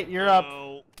 dead. fight. You're up.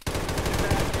 No.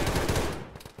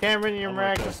 Cameron, you're I'm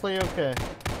right there. miraculously okay.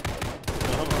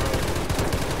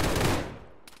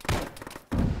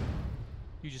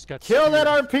 You just got Kill that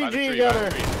speared. By the RPG tree, by the gunner.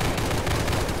 tree. I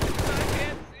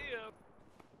can't see him.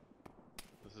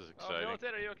 This is Oh, exciting.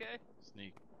 Militant, are you okay?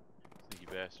 Sneaky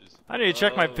bastards. I need to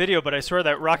check my video, but I swear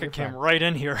that rocket came right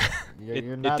in here. You're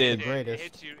It not the did. It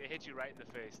greatest. hit you right in the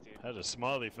face, dude. Had a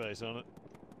smiley face on it.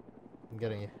 I'm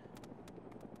getting you.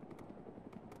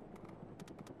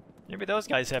 Maybe those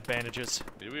guys have bandages.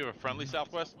 Do we have a friendly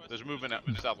southwest? There's movement out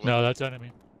in southwest. No, that's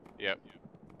enemy. Yep.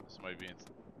 This might be in.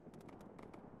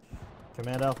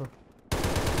 Command Alpha.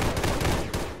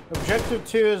 Objective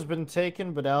 2 has been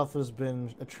taken, but Alpha's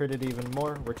been attrited even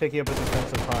more. We're taking up a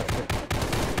defensive posture.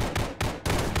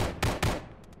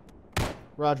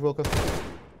 Raj Wilco.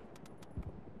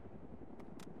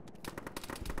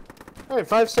 Alright,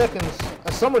 5 seconds.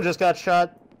 Someone just got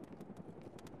shot.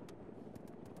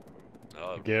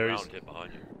 Gary's. Round hit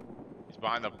behind you. He's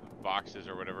behind the boxes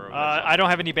or whatever. I don't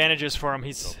have any bandages for him.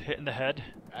 He's hit in the head.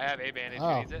 I have a bandage.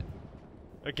 Oh. Who needs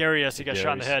it? Gary, yes, he got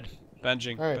shot in the head.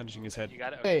 Bandaging, Alright. bandaging his head. You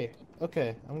got it? Hey,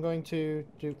 okay, I'm going to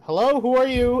do... Hello, who are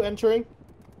you entering?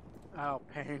 Oh,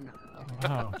 pain.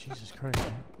 Wow, Jesus Christ,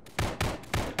 man.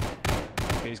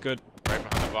 Okay, he's good. Right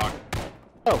behind the box.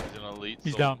 Oh. He's an elite.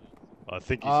 He's soldier. down. I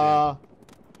think he's down.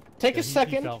 Take Yeah, a he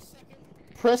second. fell.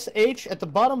 Press H at the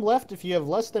bottom left. If you have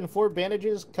less than 4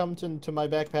 bandages, come to my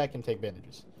backpack and take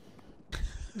bandages.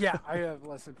 Yeah, I have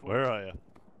less than 4. Where are you?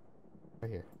 Right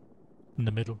here. In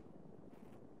the middle.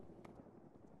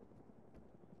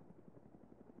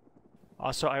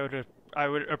 Also, I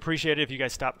would appreciate it if you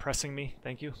guys stopped pressing me.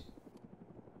 Thank you.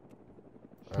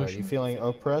 Are you feeling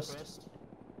oppressed?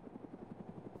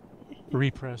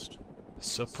 Repressed.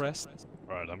 Suppressed?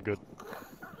 Alright, I'm good.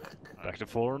 Back to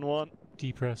 4 and 1.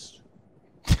 Depressed.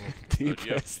 Oh, do you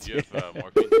have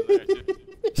morphine in there too?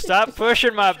 Stop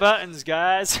pushing my buttons,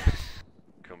 guys.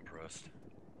 Compressed.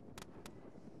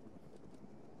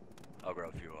 I'll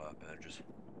grab a few bandages.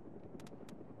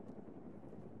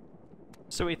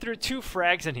 So we threw 2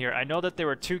 frags in here. I know that there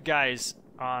were 2 guys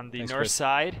on the Thanks, north Chris.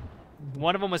 side.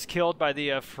 One of them was killed by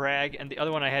the frag, and the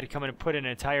other one I had to come in and put an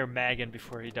entire mag in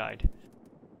before he died.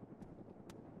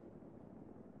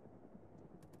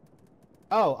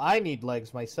 Oh, I need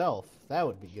legs myself. That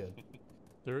would be good.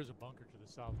 There is a bunker to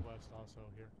the southwest also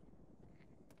here.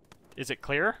 Is it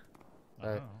clear? I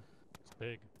don't know. It's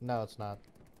big. No, it's not.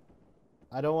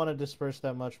 I don't want to disperse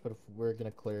that much, but if we're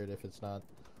gonna clear it if it's not.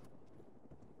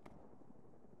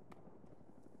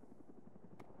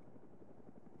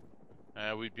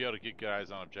 We'd be able to get guys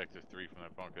on objective 3 from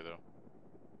that bunker, though.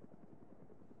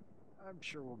 I'm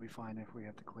sure we'll be fine if we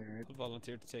have to clear it. I'll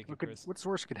volunteer to take it, What could, Chris. what's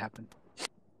worse could happen?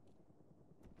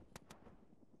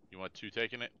 You want 2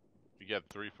 taking it? You got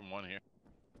 3 from 1 here.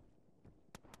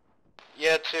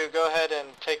 Yeah, 2, go ahead and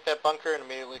take that bunker and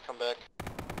immediately come back.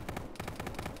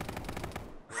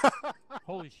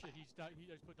 Holy shit, he's died. He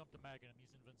just put up the mag in him.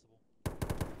 He's invincible.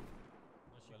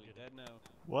 Unless you get dead now.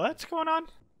 What's going on?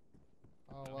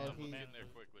 Oh, well, he's in there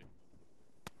quickly.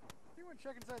 Anyone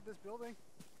check inside this building?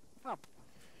 Oh,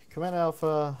 Command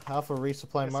Alpha, Alpha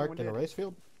resupply Guess marked in a someone did. race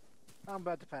field. I'm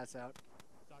about to pass out.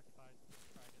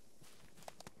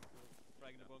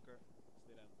 Frag in the bunker.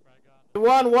 Stay down.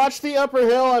 One, watch the upper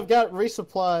hill. I've got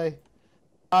resupply.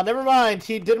 Never mind.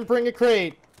 He didn't bring a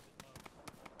crate.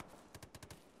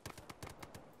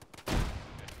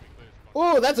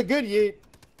 Oh, that's a good yeet.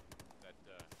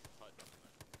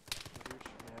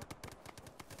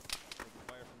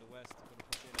 Fire from the west. Gonna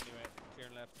push in anyway. Clear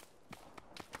and left.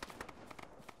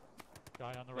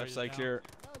 Guy on the right. Left is side down. clear.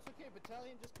 No, it's okay.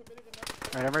 Battalion just committed another.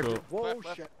 Alright, I'm ready. Cool. Whoa, Left,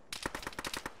 left. shit.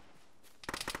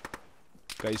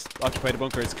 Guys, occupy the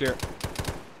bunker. It's clear.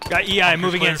 Got EI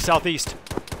moving in southeast.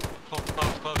 Close,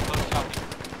 southeast.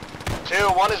 2,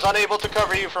 1 is unable to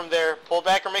cover you from there. Pull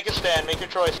back or make a stand. Make your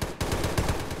choice.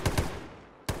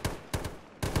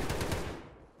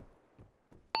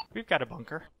 We've got a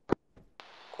bunker.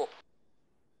 Cool.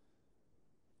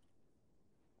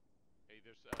 Hey,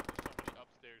 there's somebody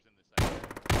upstairs in this side.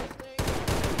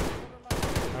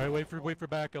 All right, wait for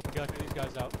backup. We got these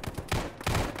guys out.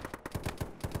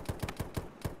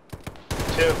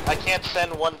 2, I can't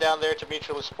send 1 down there to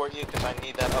mutually support you because I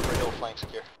need that upper hill flank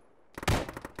secure.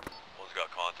 One's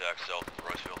got contact south of the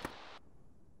rice field.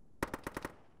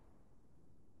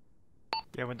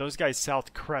 Yeah, when those guys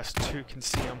south crest, 2 can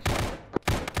see them.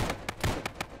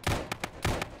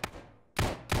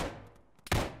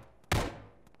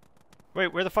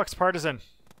 Wait, where the fuck's Partisan?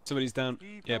 Somebody's down.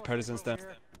 Yeah, Partisan's down.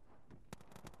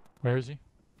 Where is he?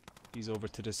 He's over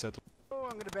to this side. Oh,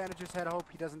 I'm gonna bandage his head. I hope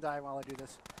he doesn't die while I do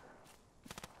this.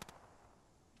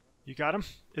 You got him?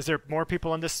 Is there more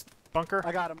people in this bunker?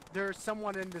 I got him. There's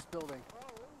someone in this building.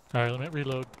 All right, let me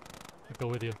reload. I'll go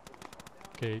with you.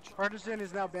 Cage. Partisan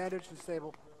is now bandaged and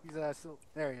stable. He's still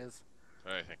there. He is.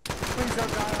 I think. Please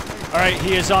don't die on me. All right,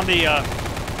 he is on the.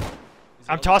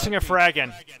 I'm tossing a frag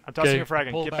in. I'm tossing a frag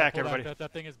in. Pull Get back, pull everybody.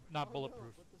 That thing is not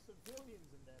bulletproof.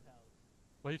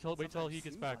 Wait till he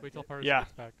gets back. Wait till Partisan Yeah.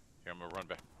 gets back. Here, I'm gonna run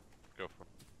back. Go for it.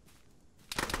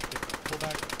 Pull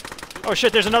back. Oh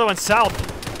shit, there's another one south.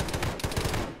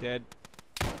 Dead.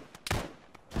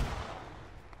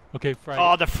 Okay, frag.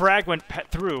 Oh, the frag went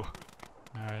through. All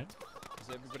right. Is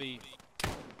everybody?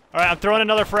 All right, I'm throwing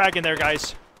another frag in there,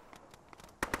 guys.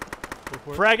 Go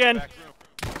for it. Frag in. Back room.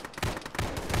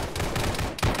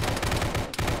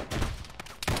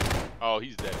 Oh,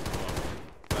 he's dead.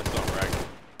 That's not frag.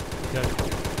 Okay.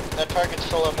 That target's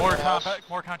still up in More the house.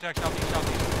 more contact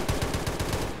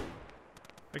southeast.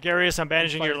 Gregarious, I'm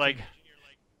bandaging your leg.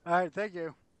 Alright, thank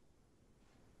you.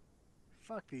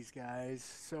 Fuck these guys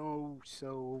so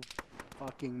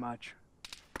fucking much.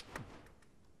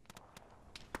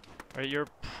 Alright, you're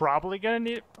probably gonna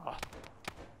need. Oh.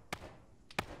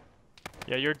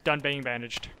 Yeah, you're done being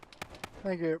bandaged.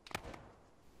 Thank you.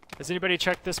 Has anybody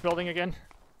checked this building again?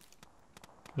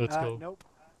 Let's go. Nope.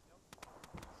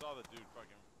 Saw the dude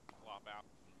fucking flop out.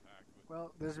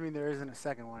 Well, doesn't mean there isn't a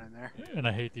second one in there. And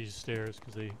I hate these stairs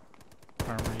because they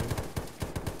armor you.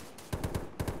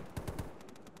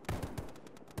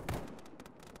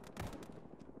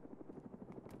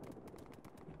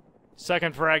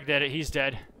 Second frag dead. He's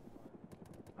dead.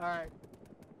 Alright,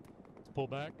 Let's pull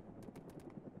back.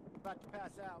 about to pass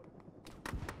out.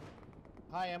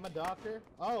 Hi, I'm a doctor.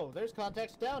 Oh, there's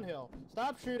contacts downhill.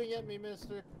 Stop shooting at me,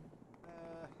 mister. Yeah,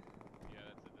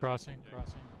 that's it. Crossing. Yeah.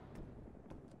 Crossing.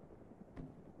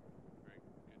 Very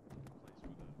good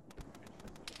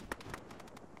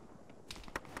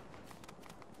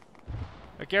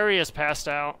place Gary is passed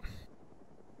out.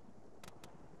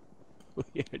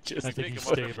 Yeah, just I think Pick he's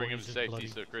him up and stable. bring him He's to just safety bloody.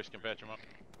 so Chris can patch him up.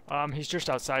 He's just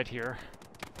outside here.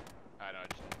 I know, I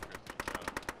just want Chris to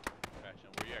patch him.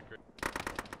 Where you at, Chris?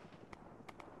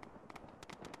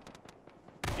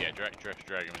 Yeah,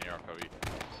 drag him in the RKV.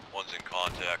 One's in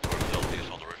contact towards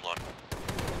southeast on the ridge line.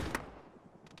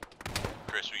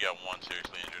 Chris, we got one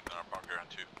seriously injured in our bunker on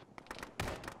 2.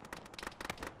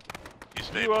 He's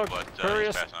You stable, are but he's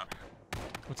curious. passing out.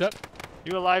 What's up?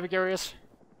 You alive, Garius?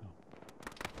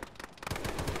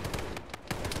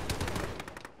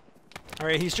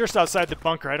 Alright, he's just outside the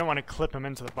bunker. I don't want to clip him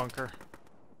into the bunker.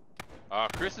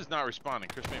 Chris is not responding.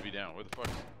 Chris may be down. Where the fuck?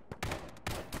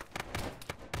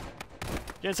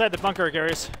 Get inside the bunker,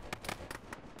 Garius.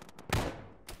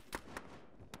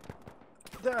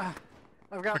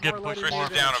 I've got Forget more loading Chris is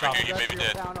than down over the here. You may be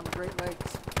pedestrian dead. down on the Great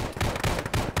Lakes.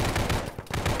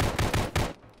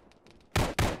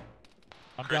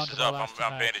 I'm Chris down to is my up. last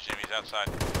I'm mag. bandaging him. He's outside.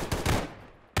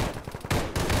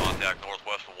 Contact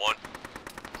northwest of 1.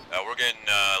 We're getting,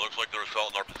 looks like they're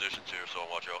assaulting our positions here, so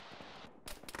watch out.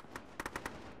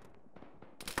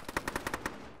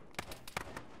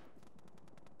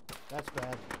 That's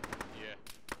bad. Yeah.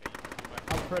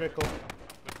 I'm critical.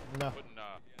 No. Putting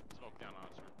smoke down on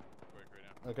us quick right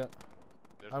now. Okay.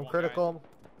 There's I'm one critical.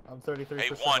 I'm 33% Hey,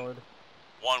 lowered.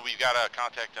 one, we've got a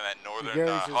contact in that northern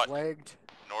Gary's is hut legged.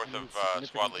 north of Significant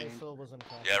squad lead. pain. Still was in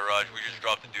contact. Yeah, Raj, we just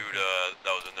dropped a dude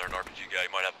that was in there, an RPG guy.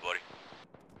 You might have a buddy.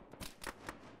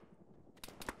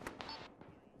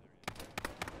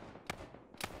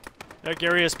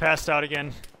 Gary is passed out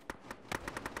again.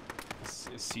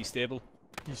 Is he stable?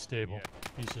 He's stable.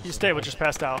 Yeah. He's stable, just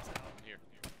passed out. Here.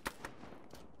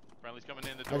 Friendly's coming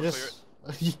in the I door. Clear it.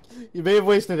 just... you may have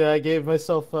wasted it. I gave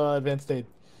myself advanced aid.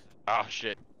 Oh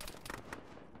shit.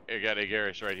 You got a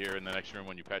Garrus right here in the next room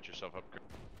when you patch yourself up.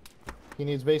 He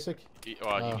needs basic? He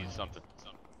needs something.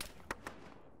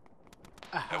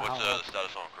 Hey, what's the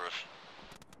status on Chris?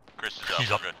 Chris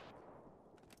is up. We're good.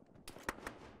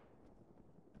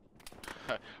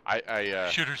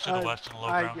 Shooters to the left and low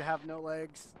I ground. have no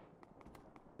legs.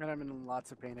 And I'm in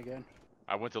lots of pain again.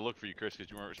 I went to look for you, Chris,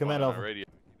 because you weren't Command responding on Alpha. radio.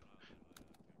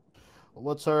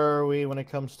 What's are we when it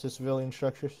comes to civilian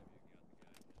structures?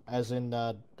 As in,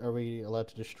 are we allowed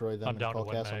to destroy them I'm and down to call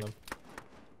one cast on mag. them?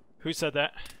 Who said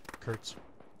that? Kurtz.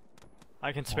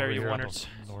 I can spare Over you here on one. the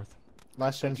north.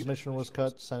 Last transmission was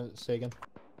cut. Say again.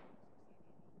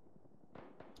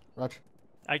 Roger.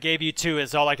 I gave you 2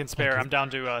 is all I can spare. I'm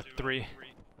down to 3.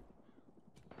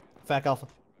 FAC Alpha.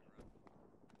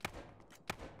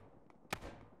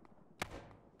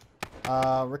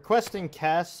 Requesting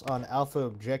CAS on Alpha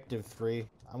Objective 3.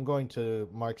 I'm going to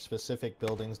mark specific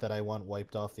buildings that I want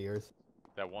wiped off the earth.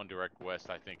 That one direct west,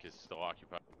 I think, is still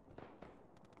occupied.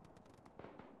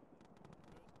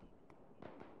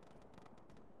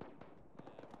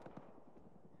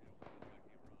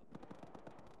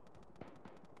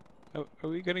 Are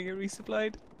we gonna get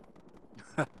resupplied?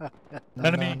 No,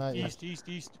 Enemy, not yet.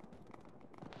 east.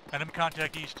 Enemy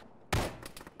contact east.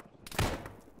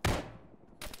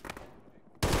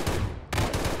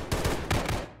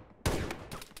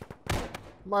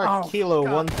 Mark Oh, Kilo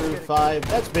God, 1 through 5.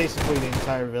 That's basically the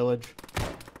entire village.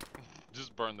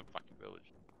 Just burn the fucking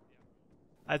village.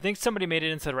 I think somebody made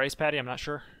it into the rice paddy. I'm not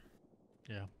sure.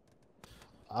 Yeah.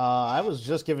 I was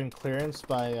just given clearance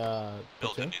by Bilton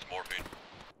platoon. needs morphine.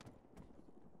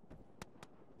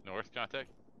 North contact?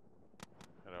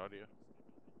 Got audio.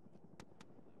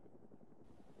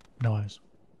 No eyes.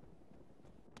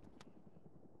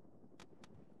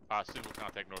 Single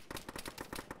contact north.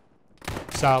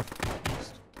 South.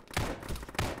 East.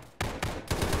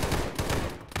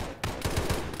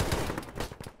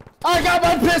 I got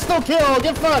my pistol kill!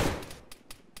 Get fucked!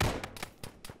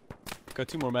 Got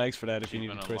 2 more mags for that if you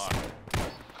need Achievement it, Chris. unlocked.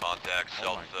 Contact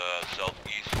Oh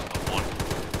southeast of 1.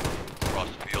 Across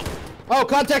the field. Oh,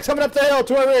 contact's coming up the hill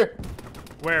to our rear!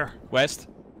 Where? West.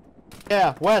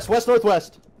 Yeah, west,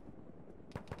 northwest.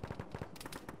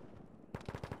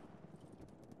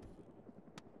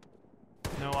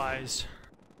 No eyes.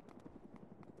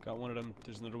 Got one of them.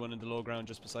 There's another one in the low ground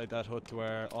just beside that hut to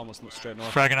our almost straight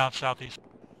north. Fragging out southeast.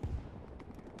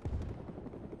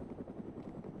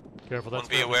 Careful, One that's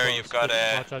be very aware close. you've got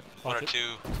Watch out, 1 or watch it. 2.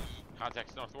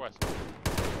 Contacts northwest.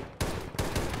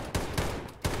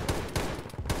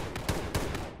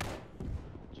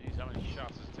 Jeez, how many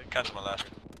shots does it take? Cancel my last.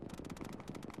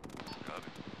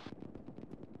 Copy.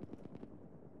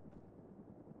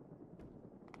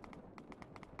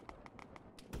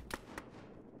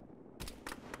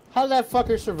 How did that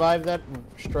fucker survive that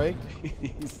strike?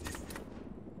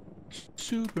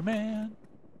 Superman.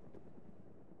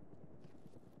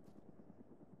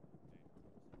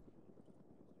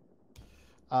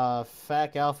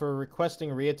 FAC Alpha requesting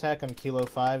reattack on Kilo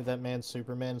 5. That man's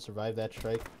Superman survived that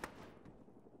strike.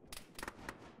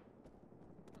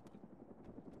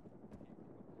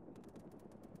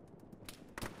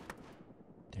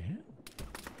 Damn.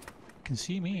 Can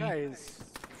see me. Guy is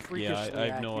Yeah, freakishly I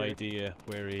have no accurate. idea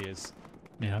where he is.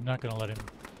 Yeah, I'm not gonna let him.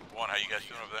 One, how you guys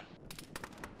doing over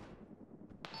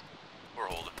there? We're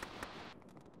holding.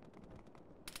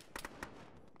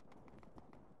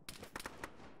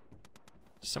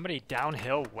 Somebody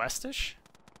downhill westish?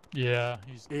 Yeah,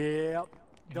 he's. Yep.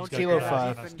 Don't got Kilo good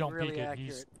five. eyes. Don't really peek it.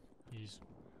 accurate. He's.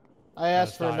 I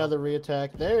asked for style. another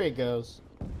reattack. There he goes.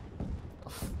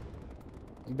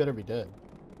 You better be dead.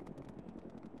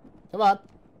 Come on.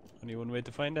 Only one way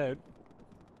to find out.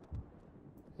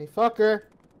 Hey, fucker.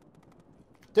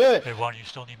 Do it. Hey, Juan, you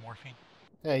still need morphine?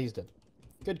 Yeah, he's dead.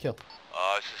 Good kill.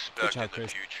 I suspect job, in the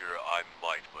Chris. future I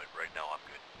might, but right now I'm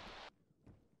good.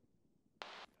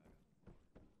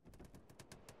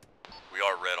 We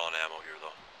are red on ammo here,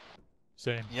 though.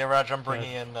 Same. Yeah, Raj, I'm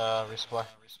bringing in resupply.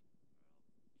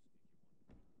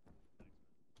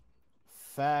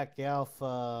 FAC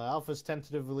Alpha. Alpha's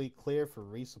tentatively clear for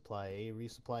resupply. A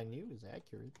resupply new is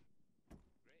accurate.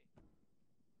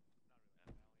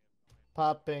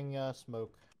 Popping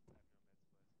smoke.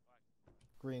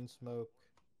 Green smoke.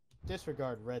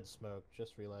 Disregard red smoke.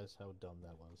 Just realized how dumb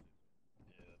that was.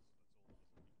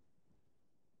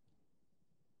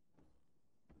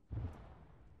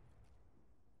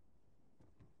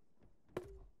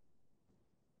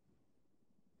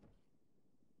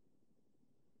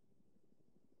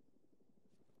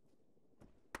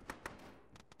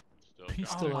 He's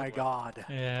Oh still my god.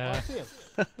 Yeah. Oh, I see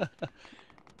him.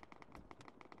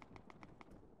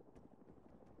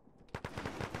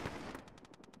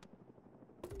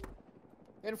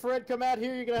 Infrared, come out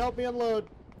here. You're gonna help me unload.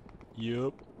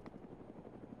 Yup.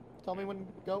 Tell me when.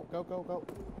 Go, go, go, go.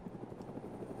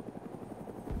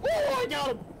 Oh, I got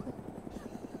him!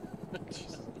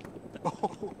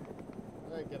 Oh.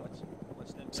 Alright, get him.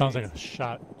 Sounds like a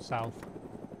shot south.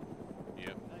 Yep.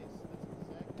 Nice.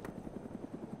 That's exactly.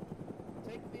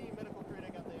 Take the medical crate. I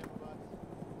got the ammo box.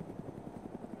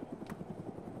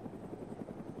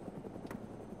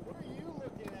 What are you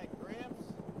looking at, Gramps?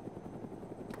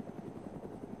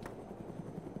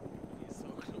 He's so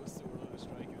close to where the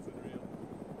strike is unreal.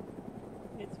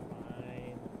 It's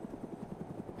fine.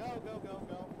 Go, go, go,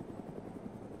 go.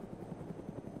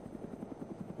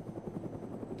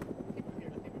 Keep him here,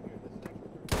 keep him here. This is actually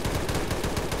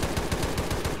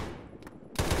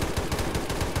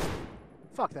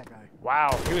Fuck that guy.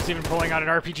 Wow, he was even pulling out an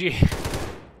RPG.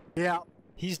 Yeah.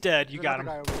 He's dead. You There's got him.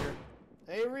 another guy over here.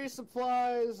 Hey,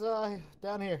 resupplies,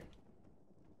 down here.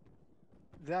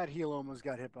 That heel almost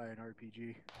got hit by an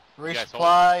RPG.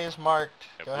 Resupply is marked.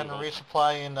 Yeah, Go ahead and blue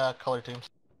resupply in color teams.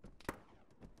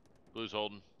 Blue's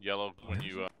holding. Yellow when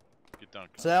you get done.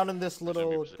 Down in this Resume your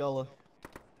little position. gully.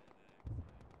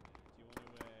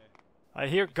 I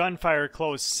hear gunfire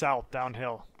close south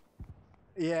downhill.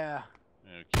 Yeah.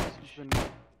 Okay. He's been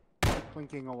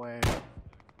plinking away.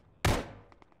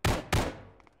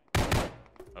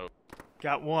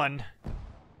 Got one.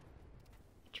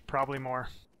 Probably more.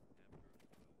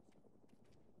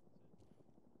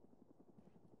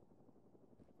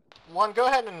 One, go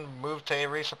ahead and move to a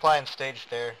resupply and stage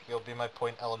there. You'll be my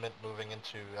point element moving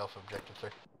into Alpha Objective 3.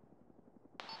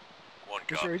 One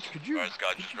Mr. cop. H, could you Alright,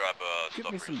 Scott, just grab give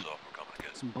stuff me for some- yourself. We're coming to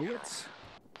get some bullets?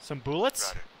 Some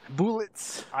bullets?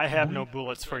 Bullets. I have no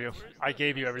bullets for you. I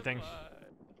gave you everything.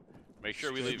 Make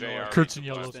sure we leave AR. Kurtz and resupply.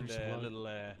 yellow Just in the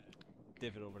little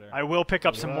divot over there. I will pick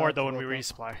up some Yeah, more though when it's we okay.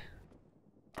 resupply.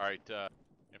 Alright,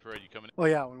 Infrared, you coming in? Oh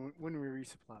yeah, when we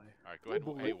resupply. Alright, go ahead.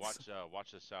 Oh, Hey, bullets.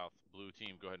 watch the south. Blue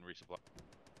team, go ahead and resupply.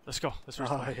 Let's go. Let's Oh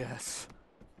resupply. yes.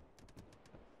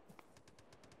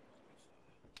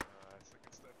 That's the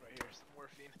good stuff right here. Some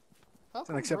morphine. How It's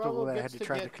come unacceptable Bravo that I gets had to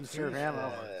try to get conserve these,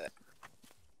 ammo.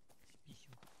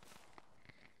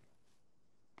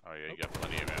 Oh yeah, you got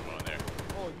plenty of ammo in there.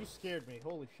 Oh, you scared me.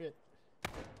 Holy shit.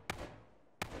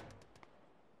 He's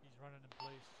running in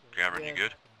place. Cameron, you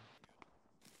good?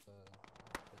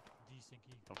 Desyncy.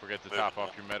 Don't forget to top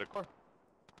off your medical.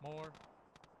 More.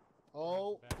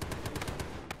 Oh.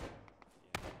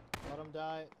 Let him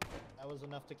die. That was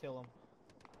enough to kill him.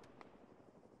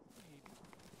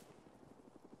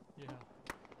 Yeah.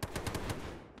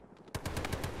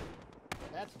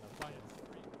 That's enough. Fine.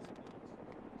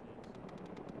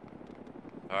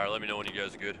 Alright, let me know when you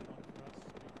guys are good.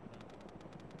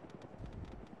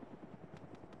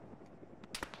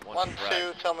 One, track.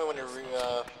 two, tell me when you're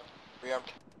rearmed.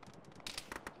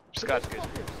 Scott's good.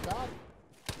 Scott.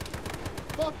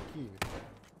 Fuck you.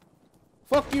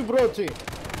 Fuck you, bro team.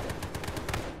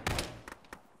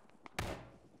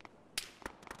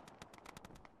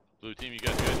 Blue team, you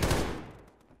guys good?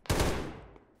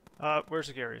 Where's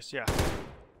the Garius? Yeah.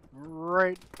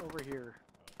 Right over here.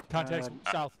 Contacts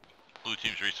south. Blue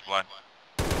team's resupply.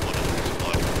 One is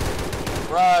resupply.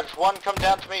 Raj, 1, come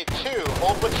down to me. 2,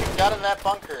 hold what you've got in that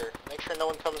bunker. Make sure no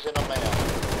one comes in on my out.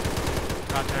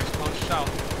 Contacts close south.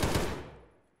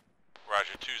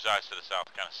 Roger, 2's eyes to the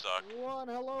south kind of suck. 1,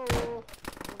 hello.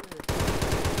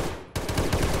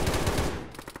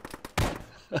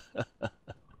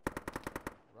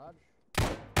 Raj.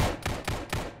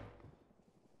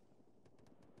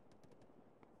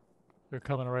 They're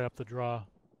coming right up the draw.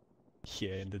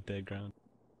 Yeah, in the dead ground.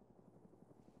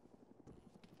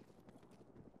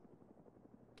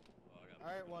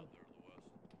 Alright, 1.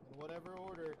 In whatever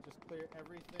order, just clear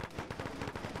everything.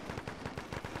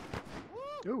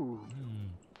 Ooh.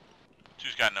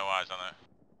 2's got no eyes on that.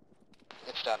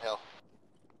 It's downhill.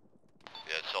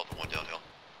 Yeah, it's south of 1 downhill.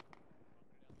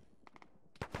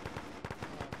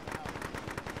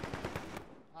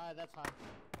 Alright, that's fine.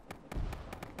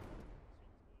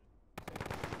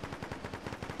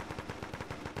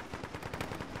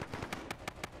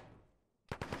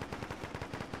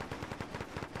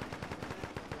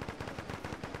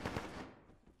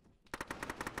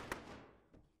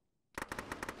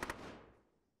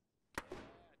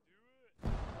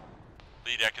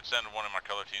 Lead, I could send one of my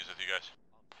color teams with you guys,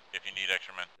 if you need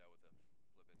extra men.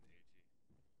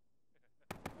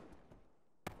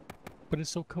 But it's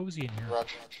so cozy in here.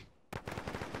 Roger.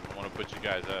 I want to put you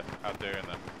guys out there in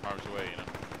the harm's way, you know.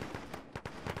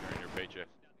 Earn your paycheck.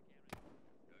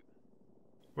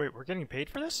 Wait, we're getting paid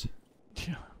for this?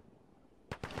 Yeah.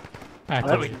 That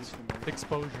Actually, makes sense to me.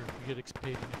 exposure. You get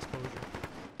paid in exposure.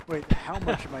 Wait, how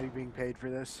much am I being paid for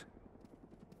this?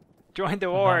 Join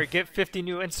the war, get 50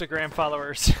 new Instagram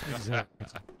followers. Exactly.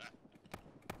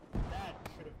 That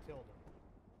should have killed him.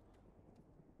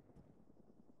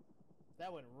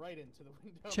 That went right into the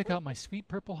window. Check out my sweet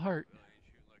purple heart.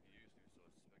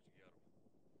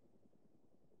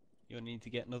 You'll need to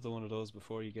get another one of those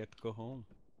before you get to go home.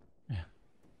 Yeah.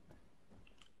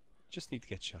 Just need to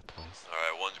get shot twice.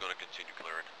 Alright, 1's gonna continue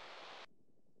clearing.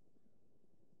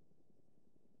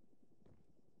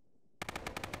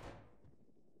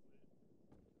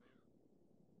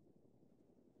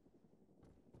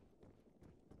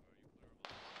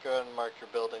 Go ahead and mark your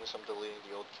buildings. I'm deleting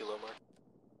the old kilo mark.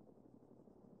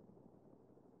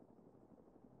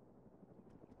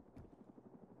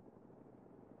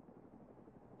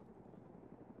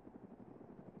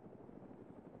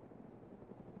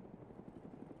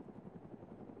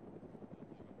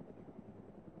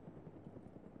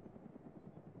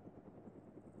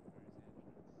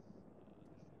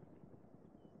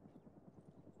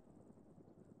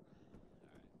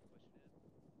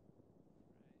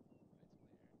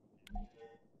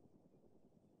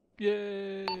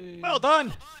 Yay! Well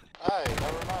done! Aye,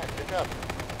 never mind. Good job.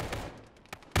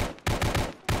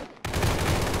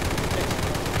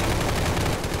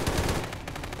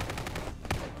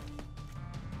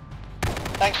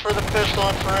 Thanks for the pistol,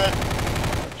 infrared.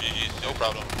 GG's. No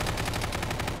problem.